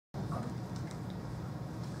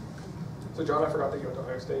So John, I forgot that you went to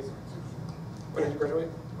Ohio State. When did you graduate?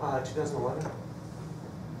 2011.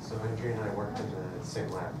 So Andrea and I worked in the same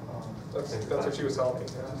lab. That's what she was telling me.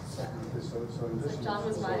 Yeah. John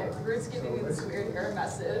was my Ruth's giving me this weird error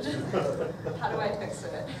message. How do I fix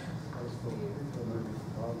it?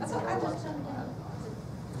 That's what I love to know.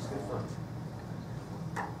 It's good fun.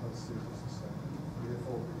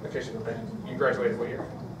 Okay, you graduated what year?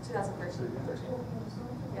 2013.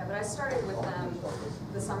 Yeah, but I started with them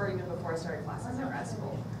the summer even before I started classes at grad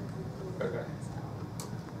school. Okay.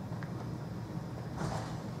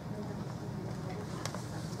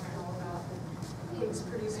 Higgs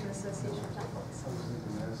Producing Association templates.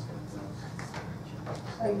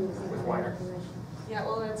 With Weiner. Yeah,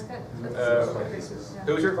 well, that's good.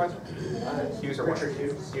 Who was your advisor? Hughes or Richard Weiner?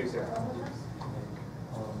 Hughes. Hughes, yeah.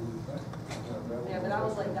 Yeah, but I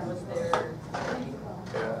was like, that was their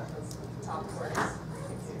top course.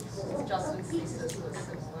 Justin's thesis was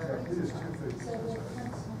similar.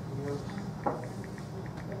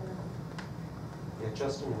 Yeah,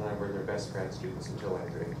 Justin and I were their best grad students until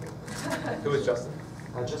Andrea came. Who was Justin?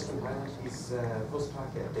 Justin Pilot, he's a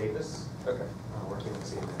postdoc at Davis, Okay. working with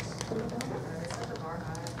CMS. Such a bar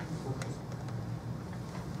high.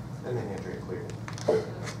 And then Andrea cleared.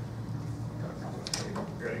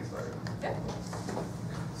 Ready, started. Yeah.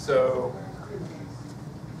 So,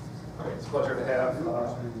 it's a pleasure to have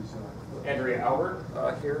Andrea Albert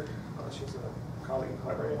here. She's a colleague and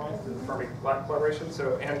collaborator of mine through the Fermi Lab collaboration.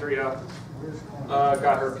 So Andrea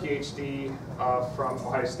got her PhD from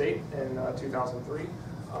Ohio State in 2003,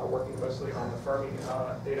 working mostly on the Fermi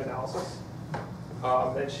data analysis.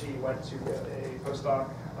 Then she went to get a postdoc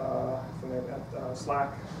from there at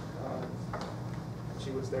SLAC.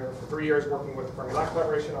 She was there for 3 years working with the Fermi Lab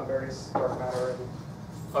collaboration on various dark matter and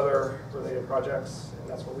other related projects, and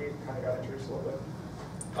that's where we kind of got introduced a little bit.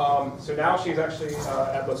 So now she's actually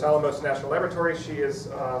at Los Alamos National Laboratory. She is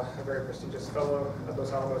a very prestigious fellow at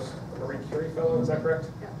Los Alamos, a Marie Curie fellow, is that correct?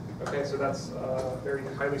 Yeah. Okay, so that's a very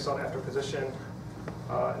highly sought after position in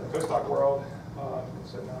the postdoc world.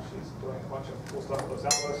 So now she's doing a bunch of cool stuff at Los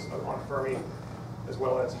Alamos on Fermi, as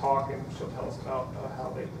well as Hawk, and she'll tell us about how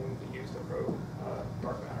they can be used to probe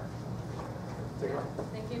dark matter. Take it on.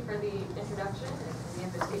 Thank you for the introduction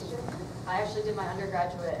and for the invitation. I actually did my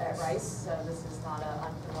undergraduate at Rice, so this is not an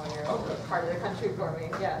unfamiliar part of the country for me.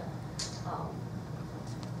 Yeah. All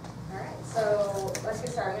right, so let's get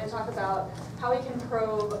started. I'm going to talk about how we can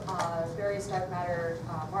probe various dark matter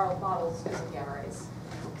models using gamma rays.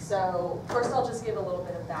 So first I'll just give a little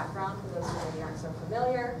bit of background for those who maybe aren't so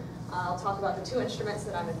familiar. I'll talk about the 2 instruments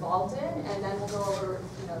that I'm involved in, and then we'll go over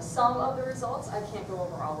some of the results. I can't go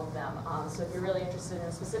over all of them. So if you're really interested in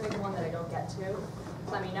a specific one that I don't get to,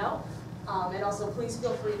 let me know. And also please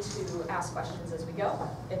feel free to ask questions as we go.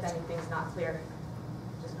 If anything's not clear,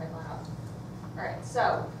 just pipe on up. All right,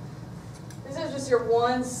 so this is just your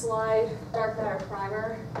 1 slide dark matter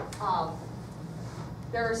primer.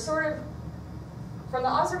 There are sort of, from the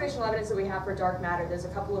observational evidence that we have for dark matter, there's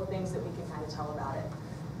a couple of things that we can kind of tell about it.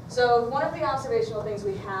 So one of the observational things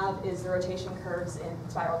we have is the rotation curves in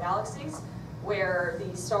spiral galaxies, where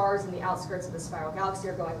the stars in the outskirts of the spiral galaxy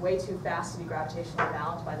are going way too fast to be gravitationally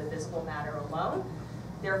bound by the visible matter alone,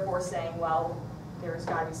 therefore saying, well, there's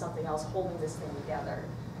got to be something else holding this thing together.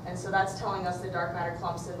 And so that's telling us that dark matter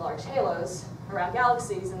clumps in large halos around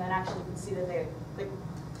galaxies, and then actually you can see that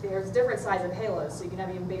there's different size of halos, so you can have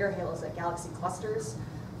even bigger halos that galaxy clusters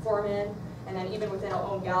form in, and then even within our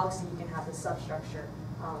own galaxy you can have this substructure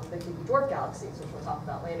that could be dwarf galaxies, which we'll talk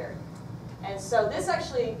about later. And so this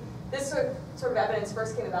sort of evidence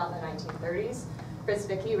first came about in the 1930s. Fritz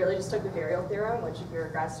Zwicky really just took the virial theorem, which if you're a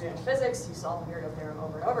grad student in physics, you solve the virial theorem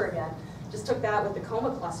over and over again. Just took that with the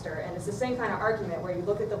coma cluster, and it's the same kind of argument where you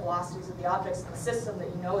look at the velocities of the objects in the system that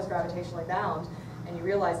you know is gravitationally bound, and you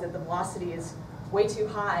realize that the velocity is way too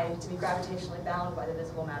high to be gravitationally bound by the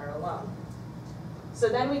visible matter alone. So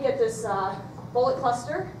then we get this bullet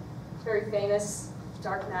cluster, very famous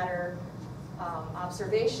dark matter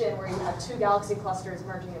observation where you have 2 galaxy clusters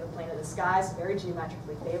merging in the plane of the sky, so very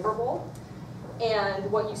geometrically favorable.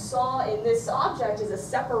 And what you saw in this object is a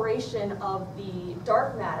separation of the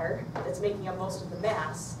dark matter that's making up most of the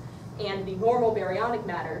mass and the normal baryonic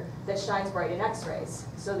matter that shines bright in X-rays.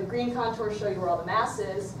 So the green contours show you where all the mass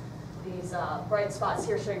is. These bright spots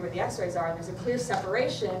here show you where the X-rays are, and there's a clear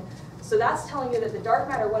separation. So that's telling you that the dark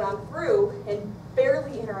matter went on through and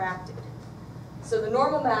barely interacted. So the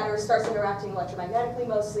normal matter starts interacting electromagnetically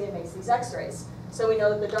mostly and makes these X-rays. So we know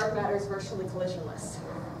that the dark matter is virtually collisionless.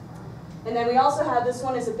 And then we also have, this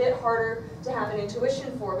one is a bit harder to have an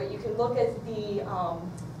intuition for, but you can look at the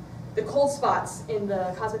the cold spots in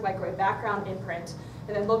the cosmic microwave background imprint,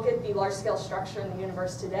 and then look at the large-scale structure in the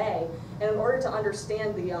universe today. And in order to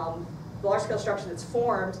understand the large-scale structure that's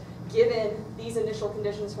formed, given these initial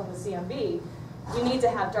conditions from the CMB, you need to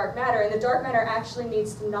have dark matter. And the dark matter actually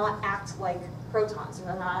needs to not act like protons,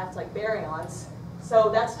 or not act like baryons. So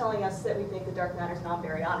that's telling us that we think the dark matter is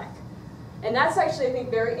non-baryonic. And that's actually, I think,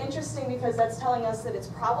 very interesting because that's telling us that it's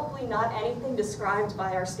probably not anything described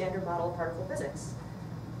by our standard model of particle physics.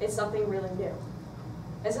 It's something really new.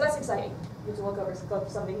 And so that's exciting. You get to look over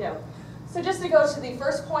something new. So just to go to the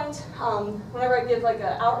first point, whenever I give like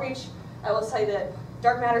an outreach, I will say that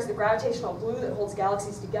dark matter is the gravitational glue that holds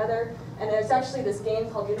galaxies together. And there's actually this game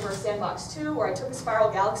called Universe Sandbox 2 where I took a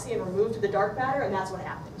spiral galaxy and removed the dark matter, and that's what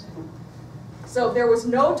happened. So if there was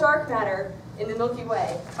no dark matter in the Milky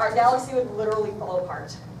Way, our galaxy would literally fall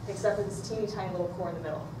apart, except for this teeny tiny little core in the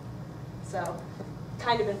middle. So,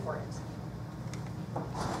 kind of important.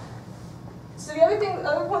 So the other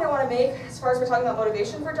point I want to make, as far as we're talking about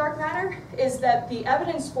motivation for dark matter, is that the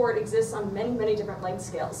evidence for it exists on many, many different length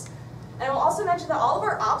scales. And I will also mention that all of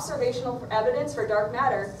our observational evidence for dark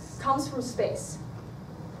matter comes from space.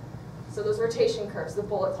 So those rotation curves, the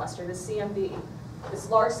bullet cluster, the CMB, this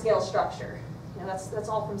large-scale structure, that's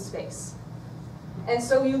all from space. And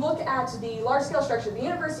so you look at the large-scale structure of the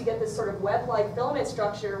universe, you get this sort of web-like filament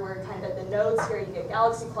structure where kind of at the nodes here you get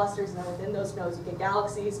galaxy clusters, and then within those nodes you get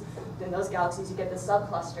galaxies. Within those galaxies you get the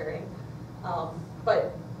subclustering.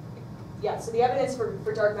 But yeah, so the evidence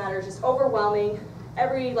for dark matter is just overwhelming.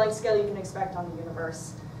 Every length scale you can expect on the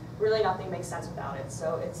universe. Really nothing makes sense without it,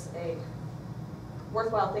 so it's a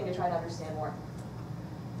worthwhile thing to try to understand more.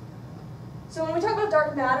 So when we talk about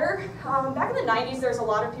dark matter, back in the 90s, there's a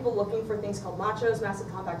lot of people looking for things called MACHOs,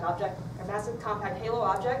 massive compact object, or massive compact halo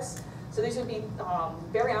objects. So these would be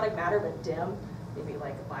baryonic matter, but dim, maybe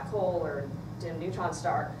like a black hole or a dim neutron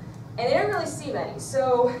star. And they didn't really see many.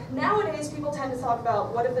 So nowadays, people tend to talk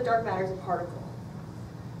about what if the dark matter is a particle,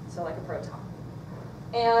 so like a proton.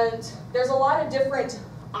 And there's a lot of different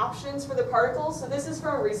options for the particles. So this is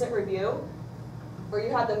from a recent review, where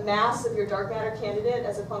you have the mass of your dark matter candidate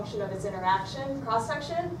as a function of its interaction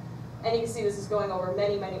cross-section. And you can see this is going over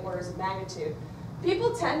many, many orders of magnitude.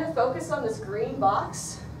 People tend to focus on this green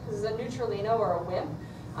box. This is a neutralino or a WIMP.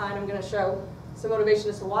 And I'm going to show some motivation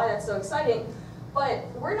as to why that's so exciting. But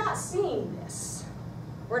we're not seeing this.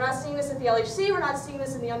 We're not seeing this at the LHC. We're not seeing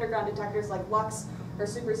this in the underground detectors like LUX or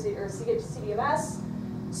CDMS.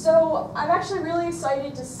 So I'm actually really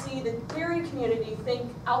excited to see the theory community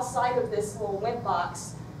think outside of this little WIMP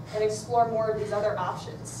box and explore more of these other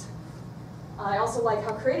options. I also like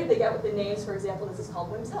how creative they get with the names. For example, this is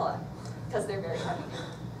called WIMPzilla, because they're very heavy.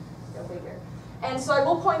 Go figure. And so I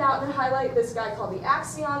will point out and highlight this guy called the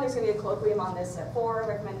Axion. There's going to be a colloquium on this at 4. I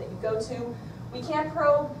recommend that you go to. We can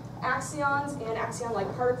probe axions and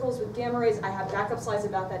axion-like particles with gamma rays. I have backup slides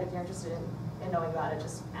about that if you're interested in knowing about it.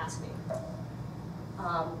 Just ask me.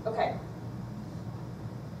 Okay.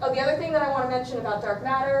 Oh, the other thing that I want to mention about dark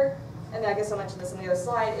matter, and I guess I'll mention this on the other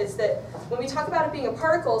slide, is that when we talk about it being a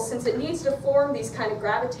particle, since it needs to form these kind of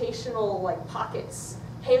gravitational like pockets,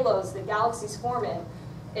 halos that galaxies form in,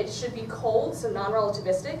 it should be cold, so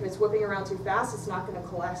non-relativistic. If it's whipping around too fast, it's not going to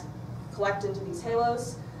collect into these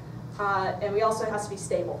halos. And we also has to be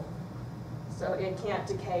stable. So it can't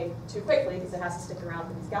decay too quickly because it has to stick around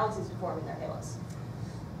for these galaxies to form in their halos.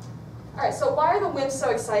 All right, so why are the WIMPs so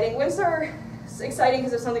exciting? WIMPs are exciting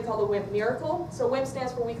because there's something called the WIMP miracle. So WIMP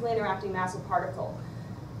stands for weakly interacting massive particle.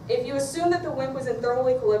 If you assume that the WIMP was in thermal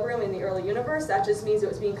equilibrium in the early universe, that just means it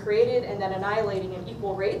was being created and then annihilating at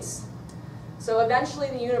equal rates. So eventually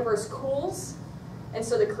the universe cools, and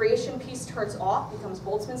so the creation piece turns off, becomes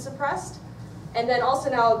Boltzmann suppressed. And then also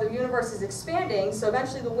now the universe is expanding, so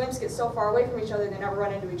eventually the WIMPs get so far away from each other they never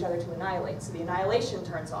run into each other to annihilate. So the annihilation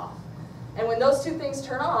turns off. And when those two things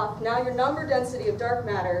turn off, now your number density of dark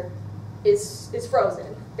matter is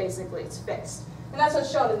frozen, basically, it's fixed. And that's what's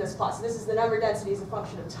shown in this plot. So this is the number density as a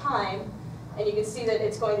function of time, and you can see that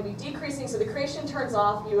it's going to be decreasing, so the creation turns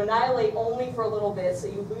off, you annihilate only for a little bit, so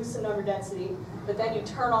you lose some number density, but then you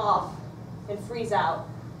turn off and freeze out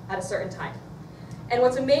at a certain time. And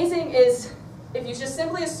what's amazing is, if you just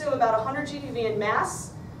simply assume about 100 GeV in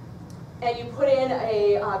mass, and you put in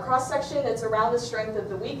a cross-section that's around the strength of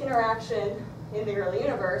the weak interaction in the early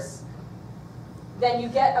universe, then you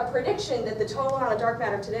get a prediction that the total amount of dark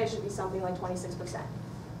matter today should be something like 26%,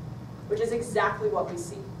 which is exactly what we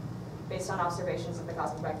see based on observations of the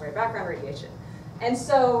cosmic microwave background radiation. And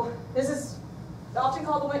so this is often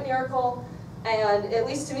called the WIMP miracle, and at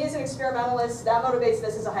least to me as an experimentalist, that motivates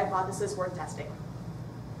this as a hypothesis worth testing.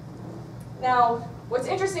 Now, what's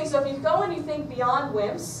interesting, so if you go and you think beyond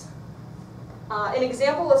WIMPs, An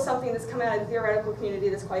example of something that's come out of the theoretical community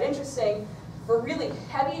that's quite interesting, for really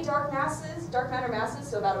heavy dark matter masses,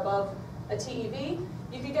 so about above a TeV,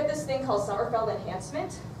 you could get this thing called Sommerfeld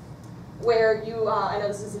enhancement, where you, I know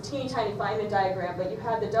this is a teeny tiny Feynman diagram, but you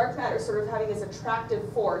have the dark matter sort of having this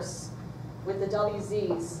attractive force with the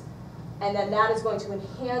WZs, and then that is going to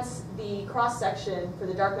enhance the cross-section for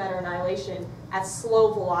the dark matter annihilation at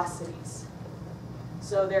slow velocities.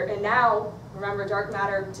 So there, and now, remember, dark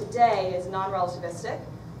matter today is non-relativistic.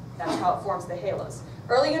 That's how it forms the halos.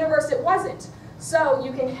 Early universe, it wasn't. So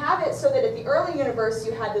you can have it so that at the early universe,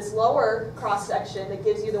 you had this lower cross-section that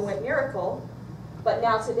gives you the Wnt miracle. But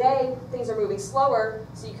now today, things are moving slower,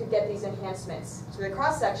 so you could get these enhancements to the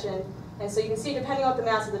cross-section. And so you can see, depending on what the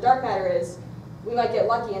mass of the dark matter is, we might get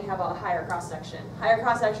lucky and have a higher cross-section. Higher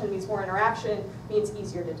cross-section means more interaction, means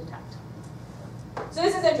easier to detect. So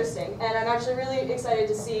this is interesting, and I'm actually really excited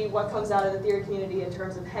to see what comes out of the theory community in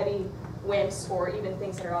terms of heavy WIMPs, or even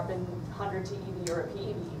things that are up in 100 TeV or a PeV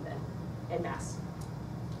even in mass.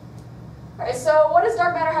 All right, so what does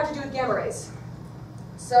dark matter have to do with gamma rays?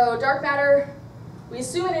 So dark matter, we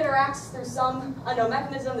assume it interacts through some unknown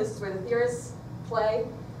mechanism. This is where the theorists play.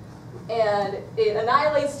 And it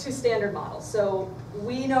annihilates two standard models. So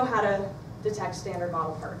we know how to detect standard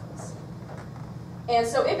model particles. And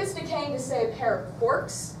so if it's decaying to, say, a pair of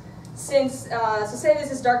quarks, since, so say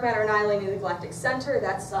this is dark matter annihilating the galactic center,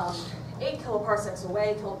 that's 8 kiloparsecs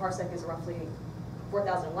away. Kiloparsec is roughly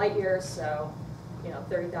 4,000 light years, so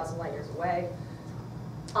 30,000 light years away.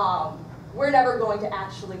 We're never going to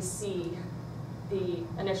actually see the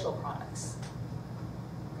initial products.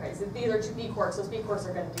 Okay, so these are two B quarks. Those B quarks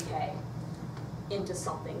are going to decay into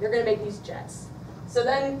something. They're going to make these jets. So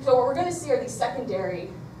what we're going to see are these secondary,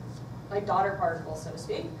 like daughter particles, so to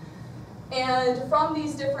speak. And from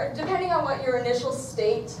these different, depending on what your initial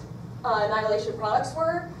state annihilation products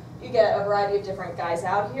were, you get a variety of different guys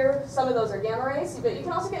out here. Some of those are gamma rays, but you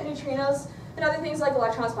can also get neutrinos and other things like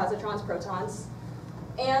electrons, positrons, protons.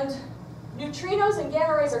 And neutrinos and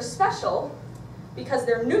gamma rays are special because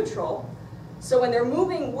they're neutral. So when they're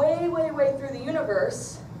moving way, way, way through the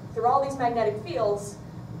universe, through all these magnetic fields,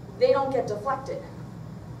 they don't get deflected.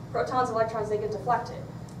 Protons, electrons, they get deflected.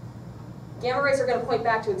 Gamma rays are going to point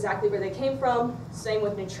back to exactly where they came from, same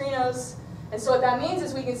with neutrinos. And so what that means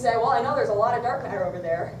is we can say, well, I know there's a lot of dark matter over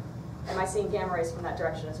there. Am I seeing gamma rays from that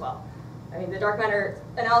direction as well? I mean, the dark matter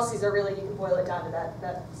analyses are really, you can boil it down to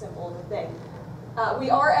that simple thing. We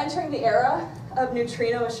are entering the era of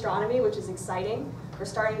neutrino astronomy, which is exciting. We're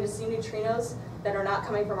starting to see neutrinos that are not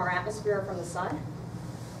coming from our atmosphere or from the sun.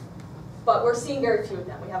 But we're seeing very few of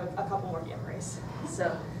them. We have a couple more gamma rays.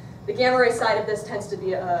 So the gamma ray side of this tends to be,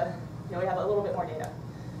 we have a little bit more data.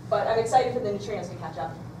 But I'm excited for the neutrinos to catch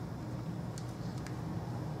up.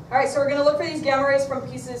 All right, so we're going to look for these gamma rays from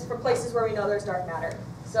places where we know there's dark matter.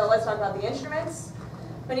 So let's talk about the instruments.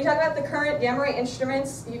 When you talk about the current gamma ray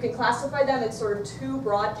instruments, you can classify them in sort of two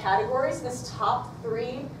broad categories. This top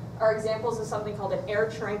three are examples of something called an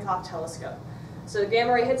air-Cherenkov telescope. So the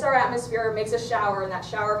gamma ray hits our atmosphere, makes a shower, and that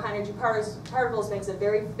shower of high-energy particles makes a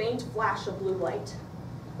very faint flash of blue light,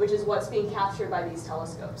 which is what's being captured by these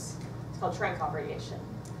telescopes. It's called Cherenkov radiation.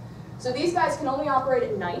 So these guys can only operate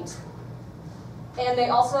at night, and they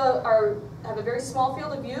also have a very small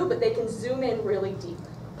field of view, but they can zoom in really deep.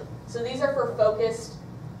 So these are for focused,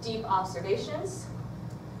 deep observations.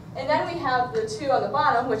 And then we have the two on the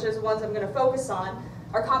bottom, which is the ones I'm going to focus on,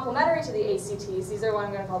 are complementary to the ACTs. These are what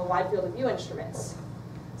I'm going to call the wide field of view instruments.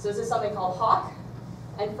 So this is something called Hawk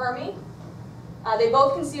and Fermi. They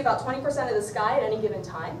both can see about 20% of the sky at any given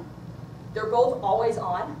time. They're both always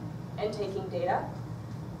on and taking data.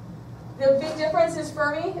 The big difference is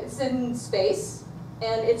Fermi, it's in space,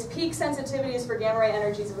 and its peak sensitivity is for gamma ray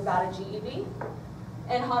energies of about a GeV.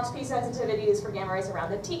 And Hawk's peak sensitivity is for gamma rays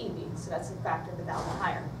around a TeV, so that's a factor of 1,000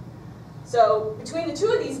 higher. So between the two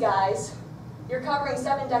of these guys, you're covering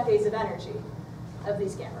 7 decades of energy of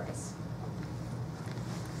these gamma rays.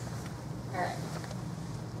 All right.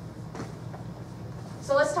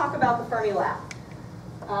 So let's talk about the Fermi lab.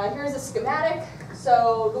 Here's a schematic.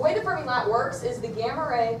 So the way the Fermi lab works is the gamma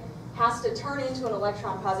ray has to turn into an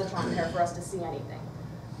electron-positron pair for us to see anything.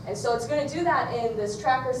 And so it's going to do that in this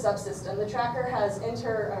tracker subsystem. The tracker has it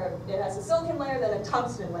has a silicon layer, then a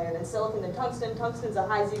tungsten layer, then silicon, then tungsten. Tungsten's a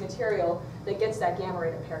high Z material that gets that gamma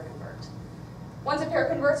ray to pair convert. Once a pair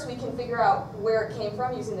converts, we can figure out where it came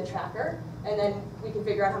from using the tracker, and then we can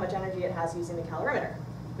figure out how much energy it has using the calorimeter.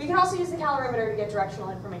 We can also use the calorimeter to get directional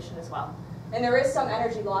information as well. And there is some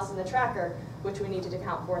energy loss in the tracker, which we need to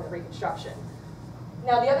account for in the reconstruction.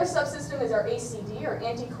 Now the other subsystem is our ACD, or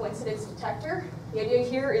anti-coincidence detector. The idea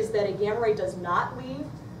here is that a gamma ray does not leave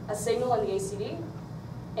a signal in the ACD,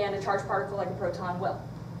 and a charged particle like a proton will.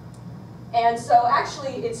 And so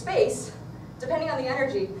actually in space, depending on the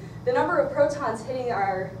energy, the number of protons hitting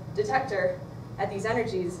our detector at these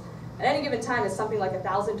energies at any given time is something like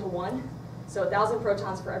 1,000 to 1. So 1,000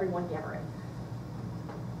 protons for every 1 gamma ray,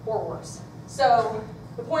 or worse. So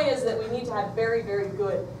the point is that we need to have very, very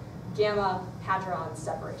good gamma hadron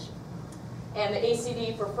separation. And the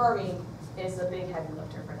ACD for Fermi is the big heavy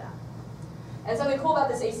lifter for that. And something cool about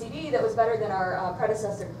this ACD that was better than our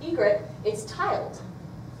predecessor egret, it's tiled.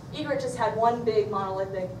 Egret just had one big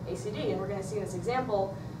monolithic ACD, and we're going to see in this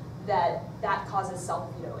example that that causes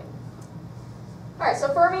self-vetoing. All right,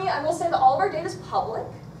 so Fermi, I will say that all of our data is public.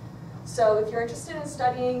 So if you're interested in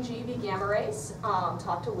studying GeV gamma rays,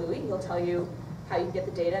 talk to Louis. He'll tell you how you get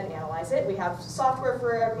the data and analyze it. We have software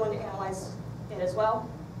for everyone to analyze it as well.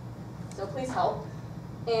 So please help.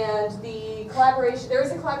 And the collaboration, there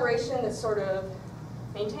is a collaboration that sort of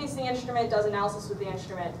maintains the instrument, does analysis with the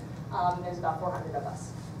instrument. There's about 400 of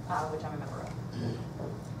us, which I'm a member of.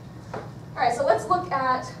 All right, so let's look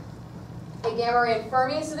at a gamma ray in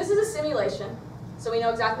Fermi. So this is a simulation. So we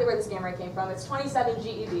know exactly where this gamma ray came from. It's 27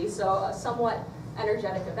 GeV, so a somewhat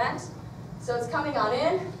energetic event. So it's coming on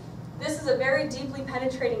in. This is a very deeply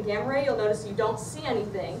penetrating gamma ray. You'll notice you don't see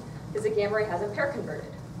anything because the gamma ray hasn't pair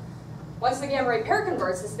converted. Once the gamma ray pair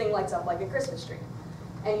converts, this thing lights up like a Christmas tree.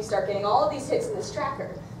 And you start getting all of these hits in this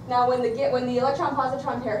tracker. Now when the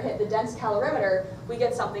electron-positron pair hit the dense calorimeter, we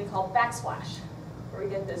get something called backsplash, where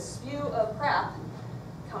we get this spew of crap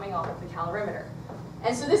coming off of the calorimeter.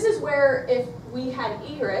 And so this is where if we had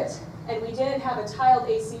egret and we didn't have a tiled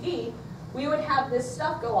ACD, we would have this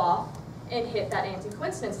stuff go off and hit that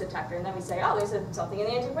anti-coincidence detector. And then we say, oh, there's something in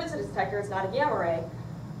the anti-coincidence detector, it's not a gamma ray,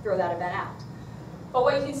 throw that event out. But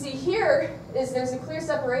what you can see here is there's a clear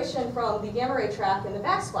separation from the gamma ray track and the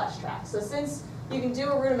backsplash track. So since you can do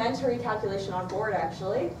a rudimentary calculation on board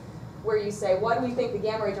actually, where you say, what do we think the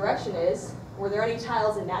gamma ray direction is? Were there any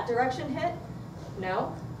tiles in that direction hit?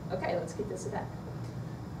 No? Okay, let's keep this event.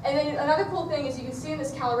 And then another cool thing is you can see in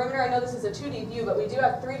this calorimeter, I know this is a 2D view, but we do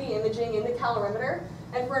have 3D imaging in the calorimeter.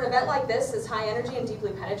 And for an event like this, that's high energy and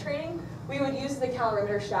deeply penetrating, we would use the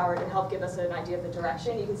calorimeter shower to help give us an idea of the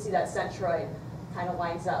direction. You can see that centroid kind of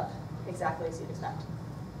lines up exactly as you'd expect.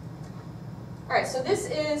 All right, so this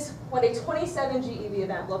is what a 27 GeV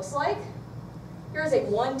event looks like. Here's a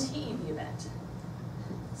 1 TeV event.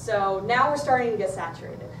 So now we're starting to get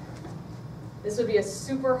saturated. This would be a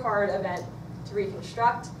super hard event to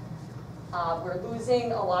reconstruct. We're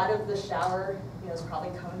losing a lot of the shower, it's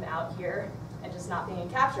probably coming out here and just not being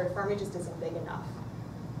captured. Fermi just isn't big enough.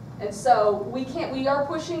 And so we are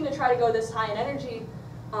pushing to try to go this high in energy,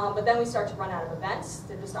 but then we start to run out of events.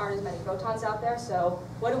 There just aren't as many photons out there. So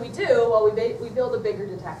what do? Well, we build a bigger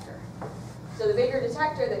detector. So the bigger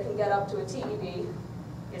detector that can get up to a TeV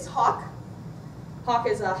is HAWK. HAWK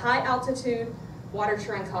is a high altitude water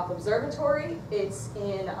Cherenkov Hawk Observatory. It's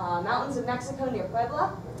in mountains of Mexico near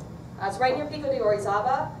Puebla. It's right near Pico de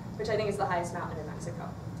Orizaba, which I think is the highest mountain in Mexico.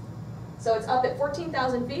 So it's up at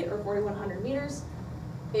 14,000 feet or 4,100 meters.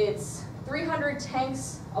 It's 300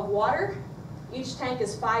 tanks of water. Each tank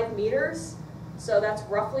is 5 meters. So that's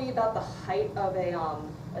roughly about the height of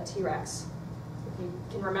a T-Rex. If you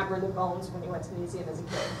can remember the bones when you went to the museum as a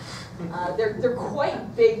kid. They're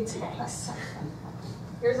quite big tanks.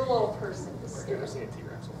 Here's a little person. I've never seen a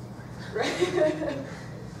T-Rex one. Right.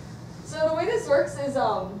 So the way this works is,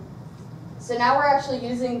 so now we're actually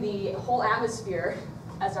using the whole atmosphere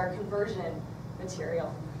as our conversion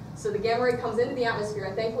material. So the gamma ray comes into the atmosphere,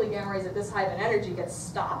 and thankfully gamma rays at this high of an energy get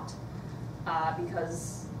stopped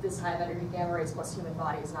because this high of energy gamma rays plus human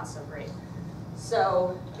body is not so great.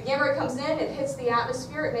 So the gamma ray comes in, it hits the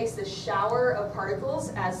atmosphere, it makes this shower of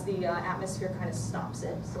particles as the atmosphere kind of stops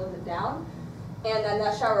it, slows it down. And then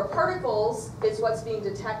that shower of particles is what's being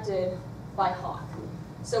detected by HAWK.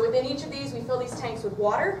 So within each of these, we fill these tanks with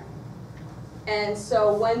water. And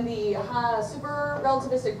so when the super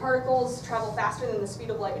relativistic particles travel faster than the speed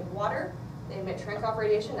of light in water, they emit Cherenkov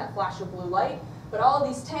radiation, that flash of blue light. But all of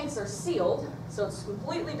these tanks are sealed, so it's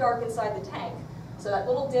completely dark inside the tank. So that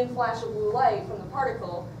little dim flash of blue light from the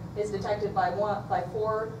particle is detected by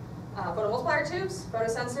 4 photomultiplier tubes,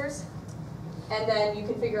 photosensors. And then you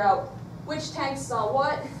can figure out which tanks saw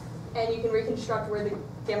what, and you can reconstruct where the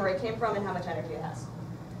gamma ray came from and how much energy it has.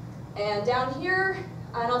 And down here,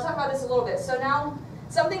 and I'll talk about this a little bit. So now,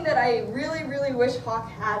 something that I really, really wish HAWK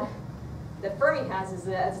had, that Fermi has, is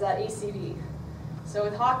that ACD. So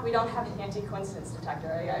with HAWK, we don't have an anti-coincidence detector.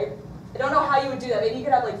 I don't know how you would do that. Maybe you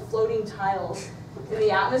could have like floating tiles in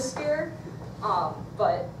the atmosphere,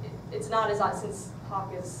 but it's not as odd since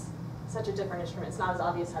HAWK is such a different instrument, it's not as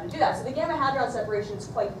obvious how to do that. So the gamma hadron separation is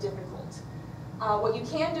quite difficult. What you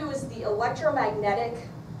can do is the electromagnetic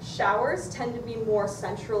showers tend to be more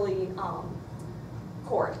centrally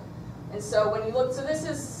cored. And so when you look, so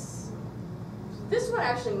this one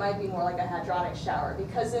actually might be more like a hadronic shower,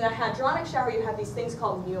 because in a hadronic shower you have these things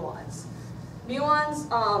called muons.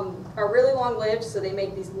 Muons are really long-lived, so they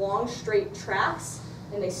make these long straight tracks,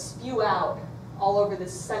 and they spew out all over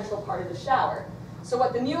this central part of the shower. So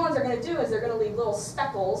what the muons are going to do is they're going to leave little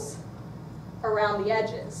speckles around the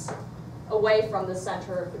edges, away from the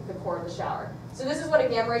center of the core of the shower. So this is what a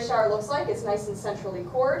gamma ray shower looks like. It's nice and centrally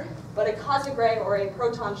cored, but a cosmic ray or a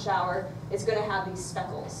proton shower is going to have these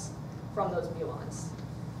speckles from those muons.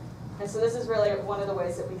 And so this is really one of the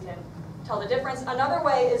ways that we can tell the difference. Another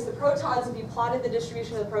way is the protons, if you plotted the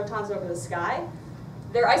distribution of the protons over the sky,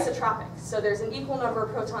 they're isotropic. So there's an equal number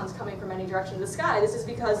of protons coming from any direction of the sky. This is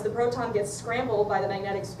because the proton gets scrambled by the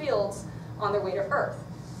magnetic fields on their way to Earth.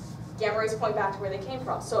 Gamma rays point back to where they came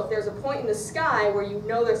from. So if there's a point in the sky where you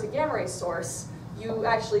know there's a gamma ray source, you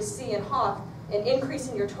actually see in HAWK an increase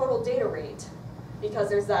in your total data rate, because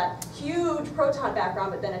there's that huge proton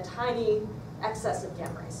background, but then a tiny excess of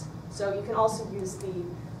gamma rays. So you can also use the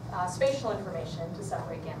spatial information to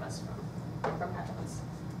separate gammas from hadrons.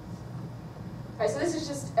 All right, so this is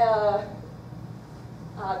just a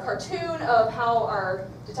cartoon of how our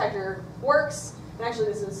detector works. And actually,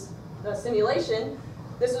 this is a simulation.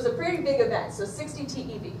 This was a pretty big event, so 60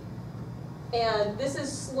 TeV. And this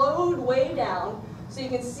is slowed way down, so you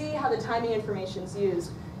can see how the timing information is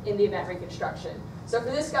used in the event reconstruction. So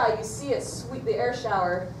for this guy, you see it sweep the air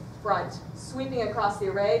shower front, sweeping across the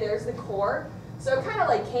array. There's the core. So it kind of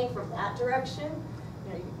like came from that direction.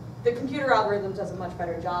 You know, the computer algorithm does a much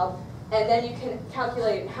better job. And then you can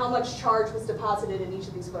calculate how much charge was deposited in each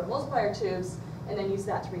of these photomultiplier tubes, and then use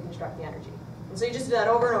that to reconstruct the energy. And so you just do that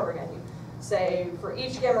over and over again. You say, for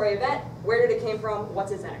each gamma ray event, where did it came from,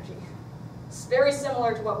 what's its energy? It's very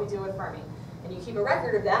similar to what we do with Fermi. And you keep a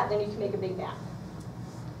record of that, then you can make a big map.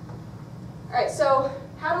 All right, so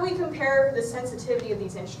how do we compare the sensitivity of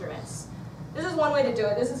these instruments? This is one way to do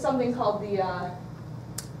it. This is something called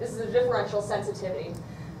this is a differential sensitivity.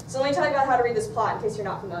 So let me tell you about how to read this plot in case you're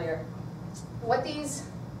not familiar. What these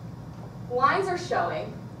lines are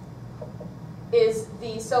showing is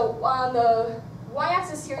so on the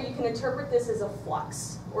y-axis here, you can interpret this as a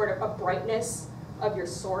flux, or a brightness of your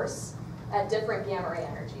source at different gamma ray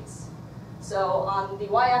energies. So on the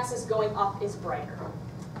y-axis, going up is brighter.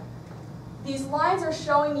 These lines are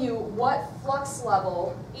showing you what flux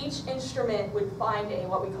level each instrument would find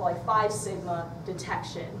what we call a 5 sigma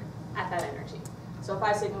detection at that energy. So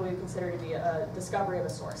 5 sigma we would consider to be a discovery of a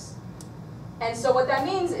source. And so what that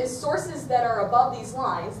means is sources that are above these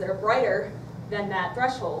lines, that are brighter than that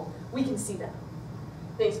threshold, we can see them.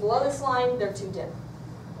 Things below this line, they're too dim.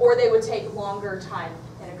 Or they would take longer time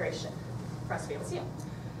integration for us to be able to see them.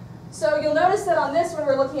 So you'll notice that on this, when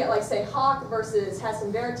we're looking at, like, say, HAWK versus Hess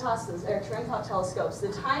Veritas, those Erecharenkov telescopes,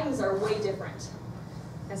 the times are way different.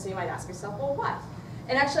 And so you might ask yourself, well, why?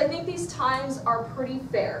 And actually, I think these times are pretty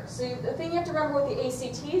fair. So the thing you have to remember with the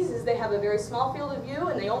ACTs is they have a very small field of view,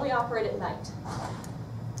 and they only operate at night.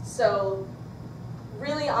 So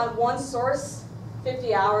really, on one source,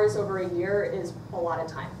 50 hours over a year is a lot of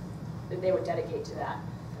time that they would dedicate to that.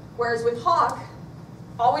 Whereas with HAWK,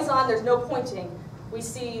 always on, there's no pointing. We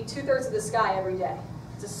see 2/3 of the sky every day.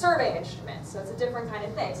 It's a survey instrument, so it's a different kind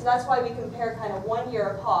of thing. So that's why we compare kind of 1 year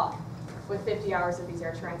of HAWK with 50 hours of these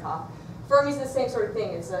Erecharenkov. Fermi's the same sort of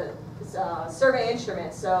thing. It's a survey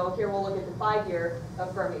instrument, so here we'll look at the 5-year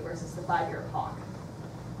of Fermi versus the 5-year of HAWK.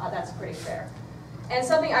 That's pretty fair. And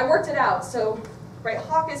something, I worked it out, so right,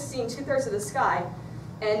 HAWK is seeing 2/3 of the sky,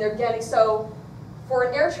 and they're getting, so for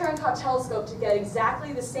an Erecharenkov telescope to get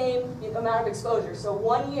exactly the same amount of exposure, so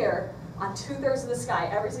 1 year on 2/3 of the sky,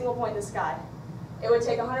 every single point in the sky, it would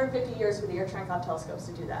take 150 years for the Erecharenkov telescopes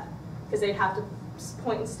to do that, because they'd have to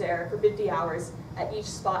point and stare for 50 hours at each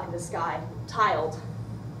spot in the sky, tiled,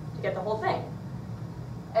 to get the whole thing.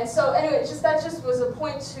 And so anyway, that just was a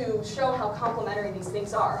point to show how complementary these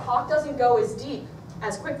things are. HAWK doesn't go as deep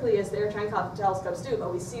as quickly as the Erecharenkov telescopes do,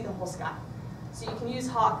 but we see the whole sky. So you can use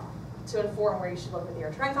HAWK to inform where you should look with the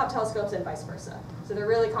Erecharenkov telescopes and vice versa. So they're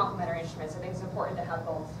really complementary instruments. I think it's important to have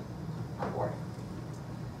both on board.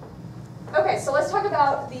 Okay, so let's talk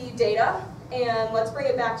about the data, and let's bring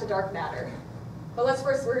it back to dark matter. But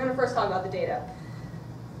we're going to first talk about the data.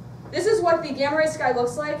 This is what the gamma ray sky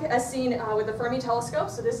looks like as seen with the Fermi telescope.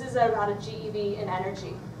 So this is about a GeV in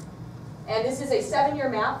energy. And this is a 7-year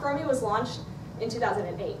map. Fermi was launched in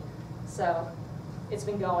 2008. So it's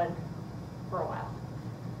been going for a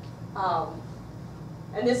while.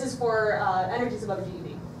 And this is for energies above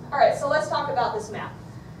GeV. All right, so let's talk about this map.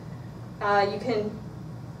 You can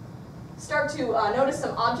start to notice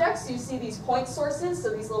some objects. You see these point sources,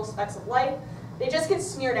 so these little specks of light. They just get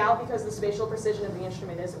smeared out because the spatial precision of the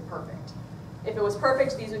instrument isn't perfect. If it was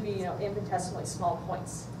perfect, these would be infinitesimally small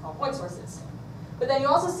points, point sources. But then you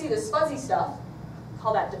also see this fuzzy stuff,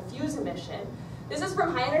 call that diffuse emission. This is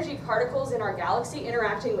from high energy particles in our galaxy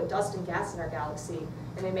interacting with dust and gas in our galaxy,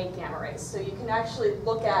 and they make gamma rays. So you can actually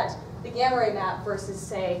look at the gamma ray map versus,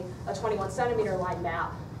 say, a 21 centimeter line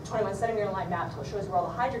map. The 21 centimeter line map shows where all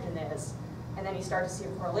the hydrogen is, and then you start to see a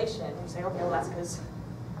correlation, and you say, okay, well that's because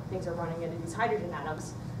things are running into these hydrogen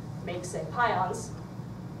atoms, make, say, pions.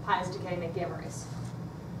 Pions decay, make gamma rays.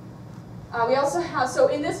 We also have, so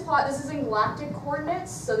in this plot, this is in galactic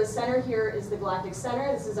coordinates. So the center here is the galactic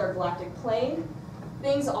center. This is our galactic plane.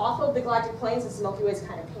 Things off of the galactic plane, since the Milky Way is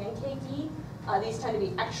kind of pancakey, these tend to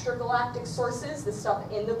be extragalactic sources. The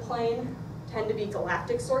stuff in the plane tend to be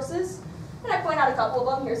galactic sources. And I point out a couple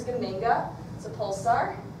of them. Here's Gaminga, it's a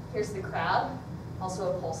pulsar. Here's the Crab,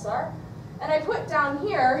 also a pulsar. And I put down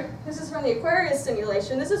here, this is from the Aquarius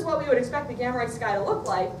simulation, this is what we would expect the gamma ray sky to look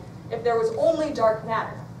like if there was only dark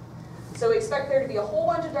matter. So we expect there to be a whole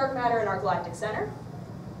bunch of dark matter in our galactic center.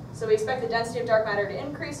 So we expect the density of dark matter to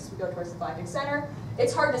increase as we go towards the galactic center.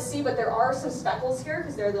 It's hard to see, but there are some speckles here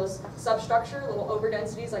because there are those substructure, little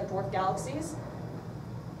overdensities like dwarf galaxies.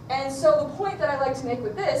 And so the point that I like to make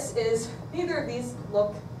with this is neither of these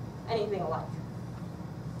look anything alike.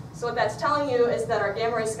 So what that's telling you is that our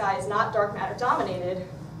gamma ray sky is not dark matter dominated.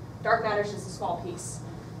 Dark matter is just a small piece.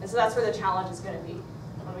 And so that's where the challenge is going to be.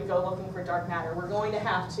 When we go looking for dark matter, we're going to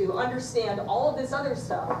have to understand all of this other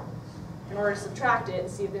stuff in order to subtract it and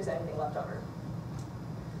see if there's anything left over.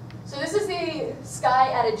 So this is the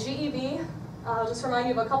sky at a GeV. I'll just remind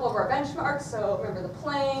you of a couple of our benchmarks. So remember the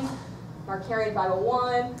plane, Markarian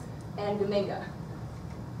 501, and Gaminga.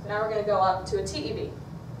 So now we're going to go up to a TeV.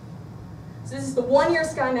 So this is the 1-year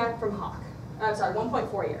sky map from Hawk. I'm sorry,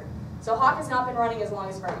 1.4 year. So Hawk has not been running as long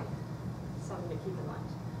as Fermi. Something to keep in mind.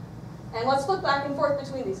 And let's flip back and forth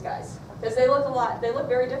between these guys, because they look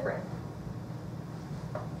very different.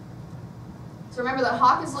 So remember that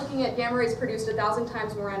Hawk is looking at gamma rays produced 1,000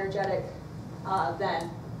 times more energetic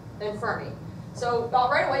than Fermi. So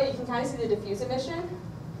right away you can kind of see the diffuse emission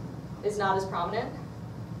is not as prominent.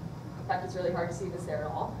 In fact, it's really hard to see this there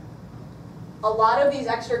at all. A lot of these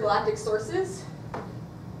extragalactic sources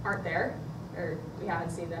aren't there, or we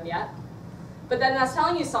haven't seen them yet. But then that's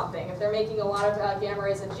telling you something. If they're making a lot of gamma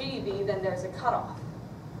rays at GeV, then there's a cutoff.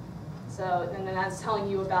 So and then that's telling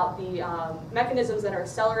you about the mechanisms that are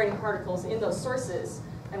accelerating particles in those sources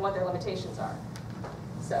and what their limitations are.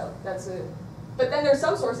 So that's but then there's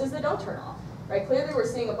some sources that don't turn off, right? Clearly we're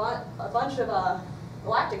seeing a bunch of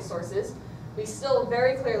galactic sources. We still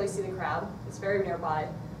very clearly see the Crab. It's very nearby.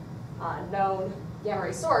 Known gamma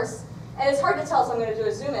ray source. And it's hard to tell, so I'm going to do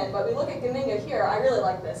a zoom in, but we look at Gaminga here. I really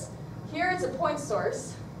like this. Here it's a point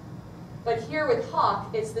source, but here with Hawk,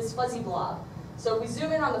 it's this fuzzy blob. So if we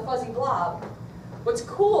zoom in on the fuzzy blob, what's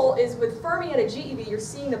cool is with Fermi at a GeV, you're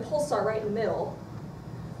seeing the pulsar right in the middle.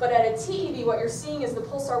 But at a TeV, what you're seeing is the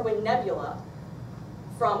pulsar wind nebula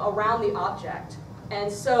from around the object.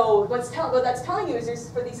 And so what that's telling you is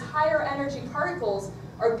for these higher energy particles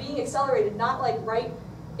are being accelerated not like right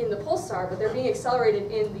in the pulsar, but they're being accelerated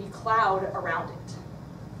in the cloud around it.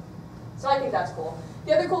 So I think that's cool.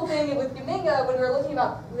 The other cool thing with Gaminga, when we were looking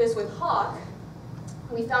about this with Hawk,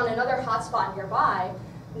 we found another hotspot nearby,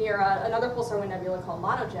 near another pulsar wind nebula called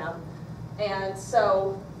Monogem. And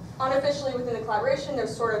so unofficially within the collaboration,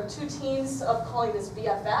 there's sort of two teams of calling this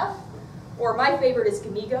BFF, or my favorite is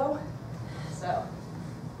Gamigo. So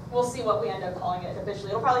we'll see what we end up calling it officially.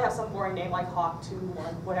 It'll probably have some boring name like Hawk 2, 1,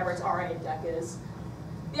 whatever its RNA deck is.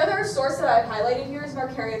 The other source that I've highlighted here is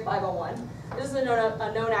Markarian 501. This is a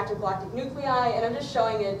known active galactic nuclei, and I'm just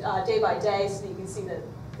showing it day by day so that you can see that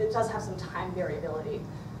it does have some time variability.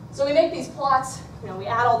 So we make these plots, we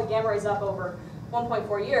add all the gamma rays up over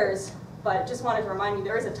 1.4 years, but just wanted to remind you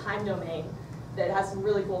there is a time domain that has some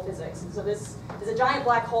really cool physics. And so this is a giant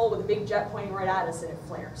black hole with a big jet pointing right at us, and it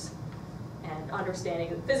flares. And understanding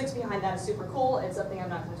the physics behind that is super cool. It's something I'm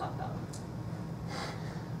not going to talk about.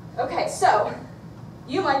 Okay, so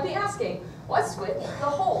you might be asking, what's with the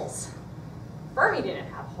holes? Fermi didn't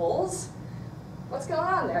have holes. What's going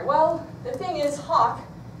on there? Well, the thing is, Hawk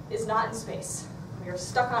is not in space. We are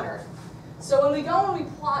stuck on Earth. So when we go and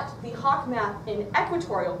we plot the Hawk map in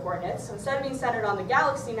equatorial coordinates, so instead of being centered on the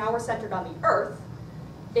galaxy, now we're centered on the Earth,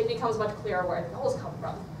 it becomes much clearer where the holes come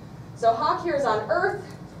from. So Hawk here is on Earth,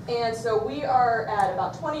 and so we are at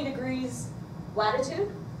about 20 degrees latitude.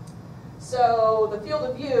 So the field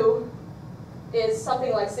of view is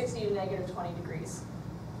something like 60 to negative 20 degrees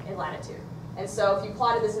in latitude. And so if you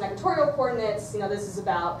plotted this in equatorial coordinates, this is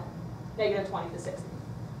about negative 20 to 60.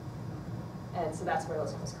 And so that's where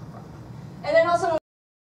those numbers come from. And then also, when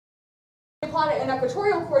we plot it in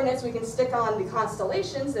equatorial coordinates, we can stick on the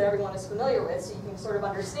constellations that everyone is familiar with, so you can sort of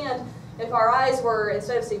understand if our eyes were,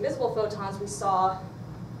 instead of seeing visible photons, we saw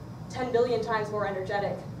 10 billion times more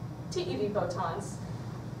energetic TeV photons.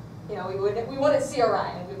 We wouldn't see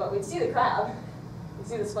Orion, but we'd see the crab. We'd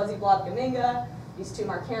see this fuzzy blob Gaminga, these two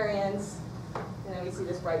Markarians, and then we see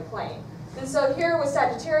this bright plane. And so here with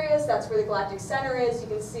Sagittarius, that's where the galactic center is. You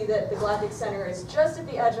can see that the galactic center is just at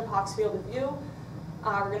the edge of Hawk's field of view.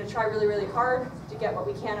 We're going to try really, really hard to get what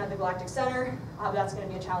we can out of the galactic center. But that's going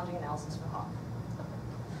to be a challenging analysis for Hawk.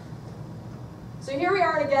 So here we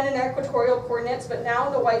are again in equatorial coordinates, but now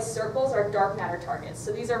the white circles are dark matter targets.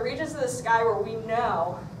 So these are regions of the sky where we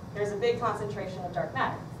know there's a big concentration of dark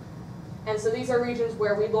matter. And so these are regions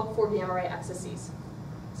where we look for gamma ray excesses.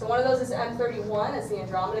 So one of those is M31, it's the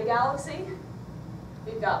Andromeda galaxy.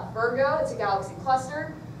 We've got Virgo, it's a galaxy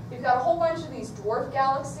cluster. We've got a whole bunch of these dwarf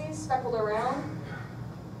galaxies speckled around.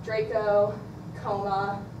 Draco,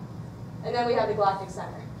 Coma, and then we have the galactic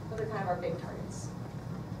center. Those are kind of our big targets.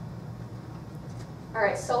 All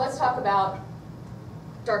right, so let's talk about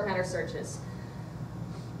dark matter searches.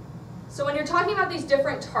 So when you're talking about these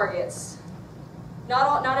different targets,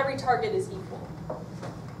 not every target is equal.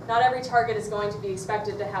 Not every target is going to be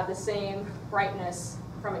expected to have the same brightness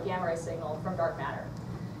from a gamma ray signal from dark matter.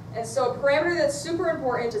 And so a parameter that's super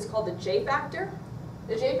important is called the J factor.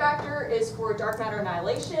 The J factor is for dark matter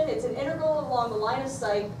annihilation. It's an integral along the line of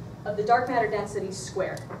sight of the dark matter density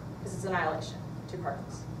squared, because it's annihilation, two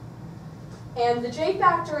particles. And the J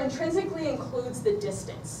factor intrinsically includes the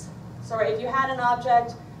distance. So if you had an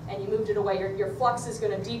object and you moved it away, your flux is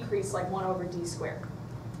going to decrease like 1 over d squared.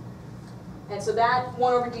 And so that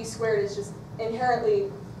 1 over d squared is just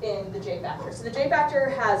inherently in the J factor. So the J factor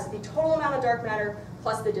has the total amount of dark matter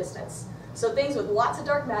plus the distance. So things with lots of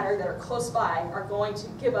dark matter that are close by are going to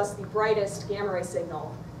give us the brightest gamma ray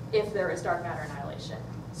signal if there is dark matter annihilation.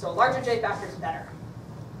 So a larger J factor is better.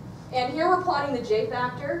 And here we're plotting the J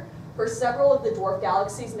factor for several of the dwarf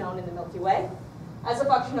galaxies known in the Milky Way as a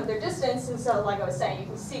function of their distance. And so like I was saying, you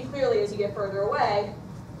can see clearly as you get further away,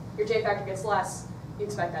 your J factor gets less. You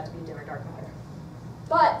expect that to be dimmer dark matter.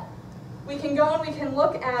 But we can go and we can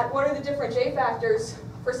look at what are the different J factors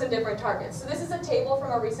for some different targets. So this is a table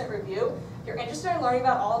from a recent review. If you're interested in learning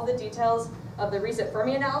about all of the details of the recent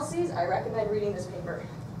Fermi analyses, I recommend reading this paper.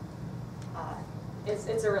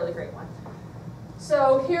 It's a really great one.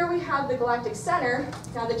 So here we have the galactic center.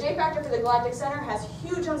 Now the J factor for the galactic center has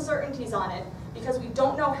huge uncertainties on it because we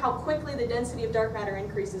don't know how quickly the density of dark matter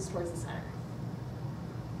increases towards the center.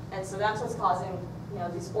 And so that's what's causing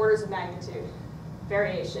these orders of magnitude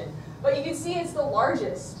variation. But you can see it's the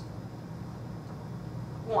largest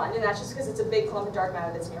one, and that's just because it's a big clump of dark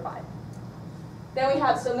matter that's nearby. Then we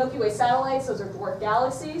have some Milky Way satellites. Those are dwarf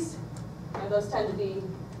galaxies. Those tend to be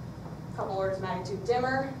a couple orders of magnitude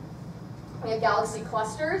dimmer. We have galaxy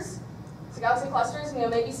clusters. So galaxy clusters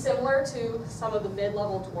may be similar to some of the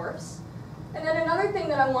mid-level dwarfs. And then another thing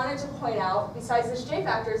that I wanted to point out, besides this J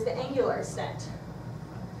factor, is the angular extent.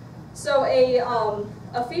 So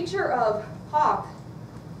a feature of Hawk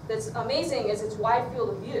that's amazing is its wide field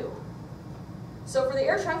of view. So for the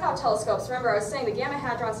Air Cherenkov telescopes, remember I was saying the gamma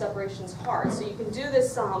hadron separation is hard. So you can do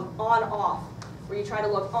this on-off, where you try to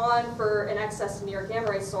look on for an excess near gamma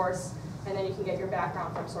ray source, and then you can get your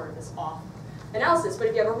background from sort of this off analysis. But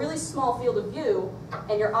if you have a really small field of view,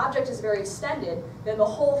 and your object is very extended, then the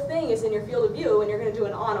whole thing is in your field of view, and you're going to do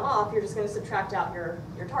an on-off, you're just going to subtract out your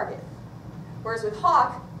target. Whereas with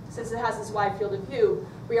Hawk, since it has this wide field of view,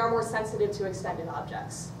 we are more sensitive to extended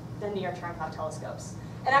objects than the Air Cherenkov telescopes.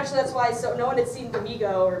 And actually that's why no one had seen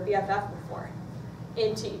Gamigo or BFF before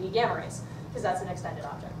in TeV gamma rays, because that's an extended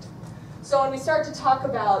object. So when we start to talk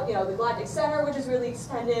about the galactic center, which is really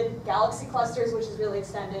extended, galaxy clusters, which is really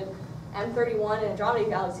extended, M31 and Andromeda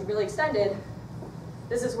galaxy really extended,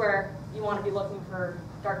 this is where you want to be looking for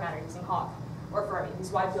dark matter using Hawk, or Fermi,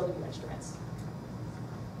 these wide field of view instruments.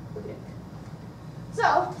 Okay.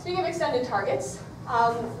 So, speaking of extended targets,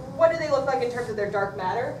 what do they look like in terms of their dark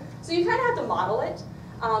matter? So you kind of have to model it.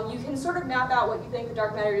 You can sort of map out what you think the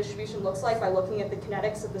dark matter distribution looks like by looking at the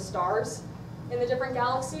kinetics of the stars in the different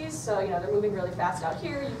galaxies. So they're moving really fast out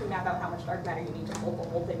here. You can map out how much dark matter you need to hold the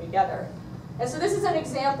whole thing together. And so this is an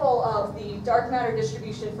example of the dark matter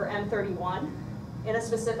distribution for M31 in a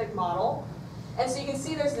specific model. And so you can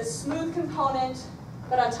see there's this smooth component,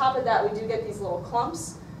 but on top of that we do get these little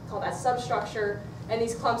clumps, called that substructure. And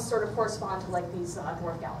these clumps sort of correspond to like these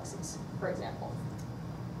dwarf galaxies, for example.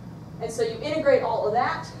 And so you integrate all of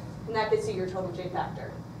that, and that gets you your total J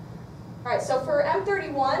factor. All right, so for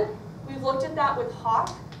M31, we've looked at that with Hawk,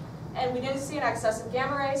 and we didn't see an excess of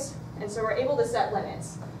gamma rays, and so we're able to set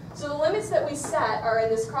limits. So the limits that we set are in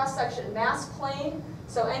this cross-section mass plane,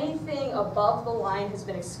 so anything above the line has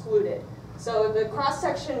been excluded. So if the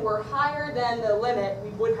cross-section were higher than the limit, we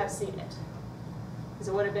would have seen it, because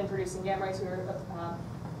it would have been producing gamma rays we were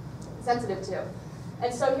sensitive to.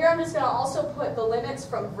 And so here I'm just going to also put the limits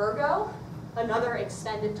from Virgo, another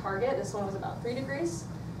extended target. This one was about 3 degrees.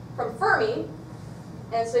 From Fermi,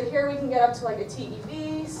 and so here we can get up to like a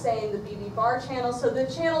TeV, say in the BB bar channel. So the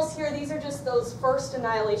channels here, these are just those first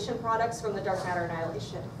annihilation products from the dark matter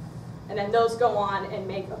annihilation. And then those go on and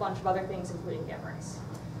make a bunch of other things, including gamma rays.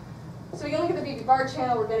 So we can look at the BB bar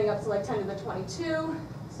channel, we're getting up to like 10 to the 22.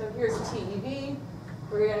 So here's the TeV,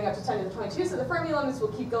 we're getting up to 10 to the 22. So the Fermi limits will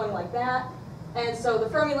keep going like that. And so the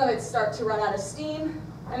Fermi limits start to run out of steam,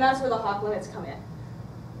 and that's where the Hawk limits come in.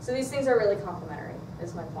 So these things are really complementary,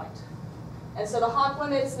 is my point. And so the Hawk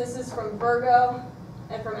limits, this is from Virgo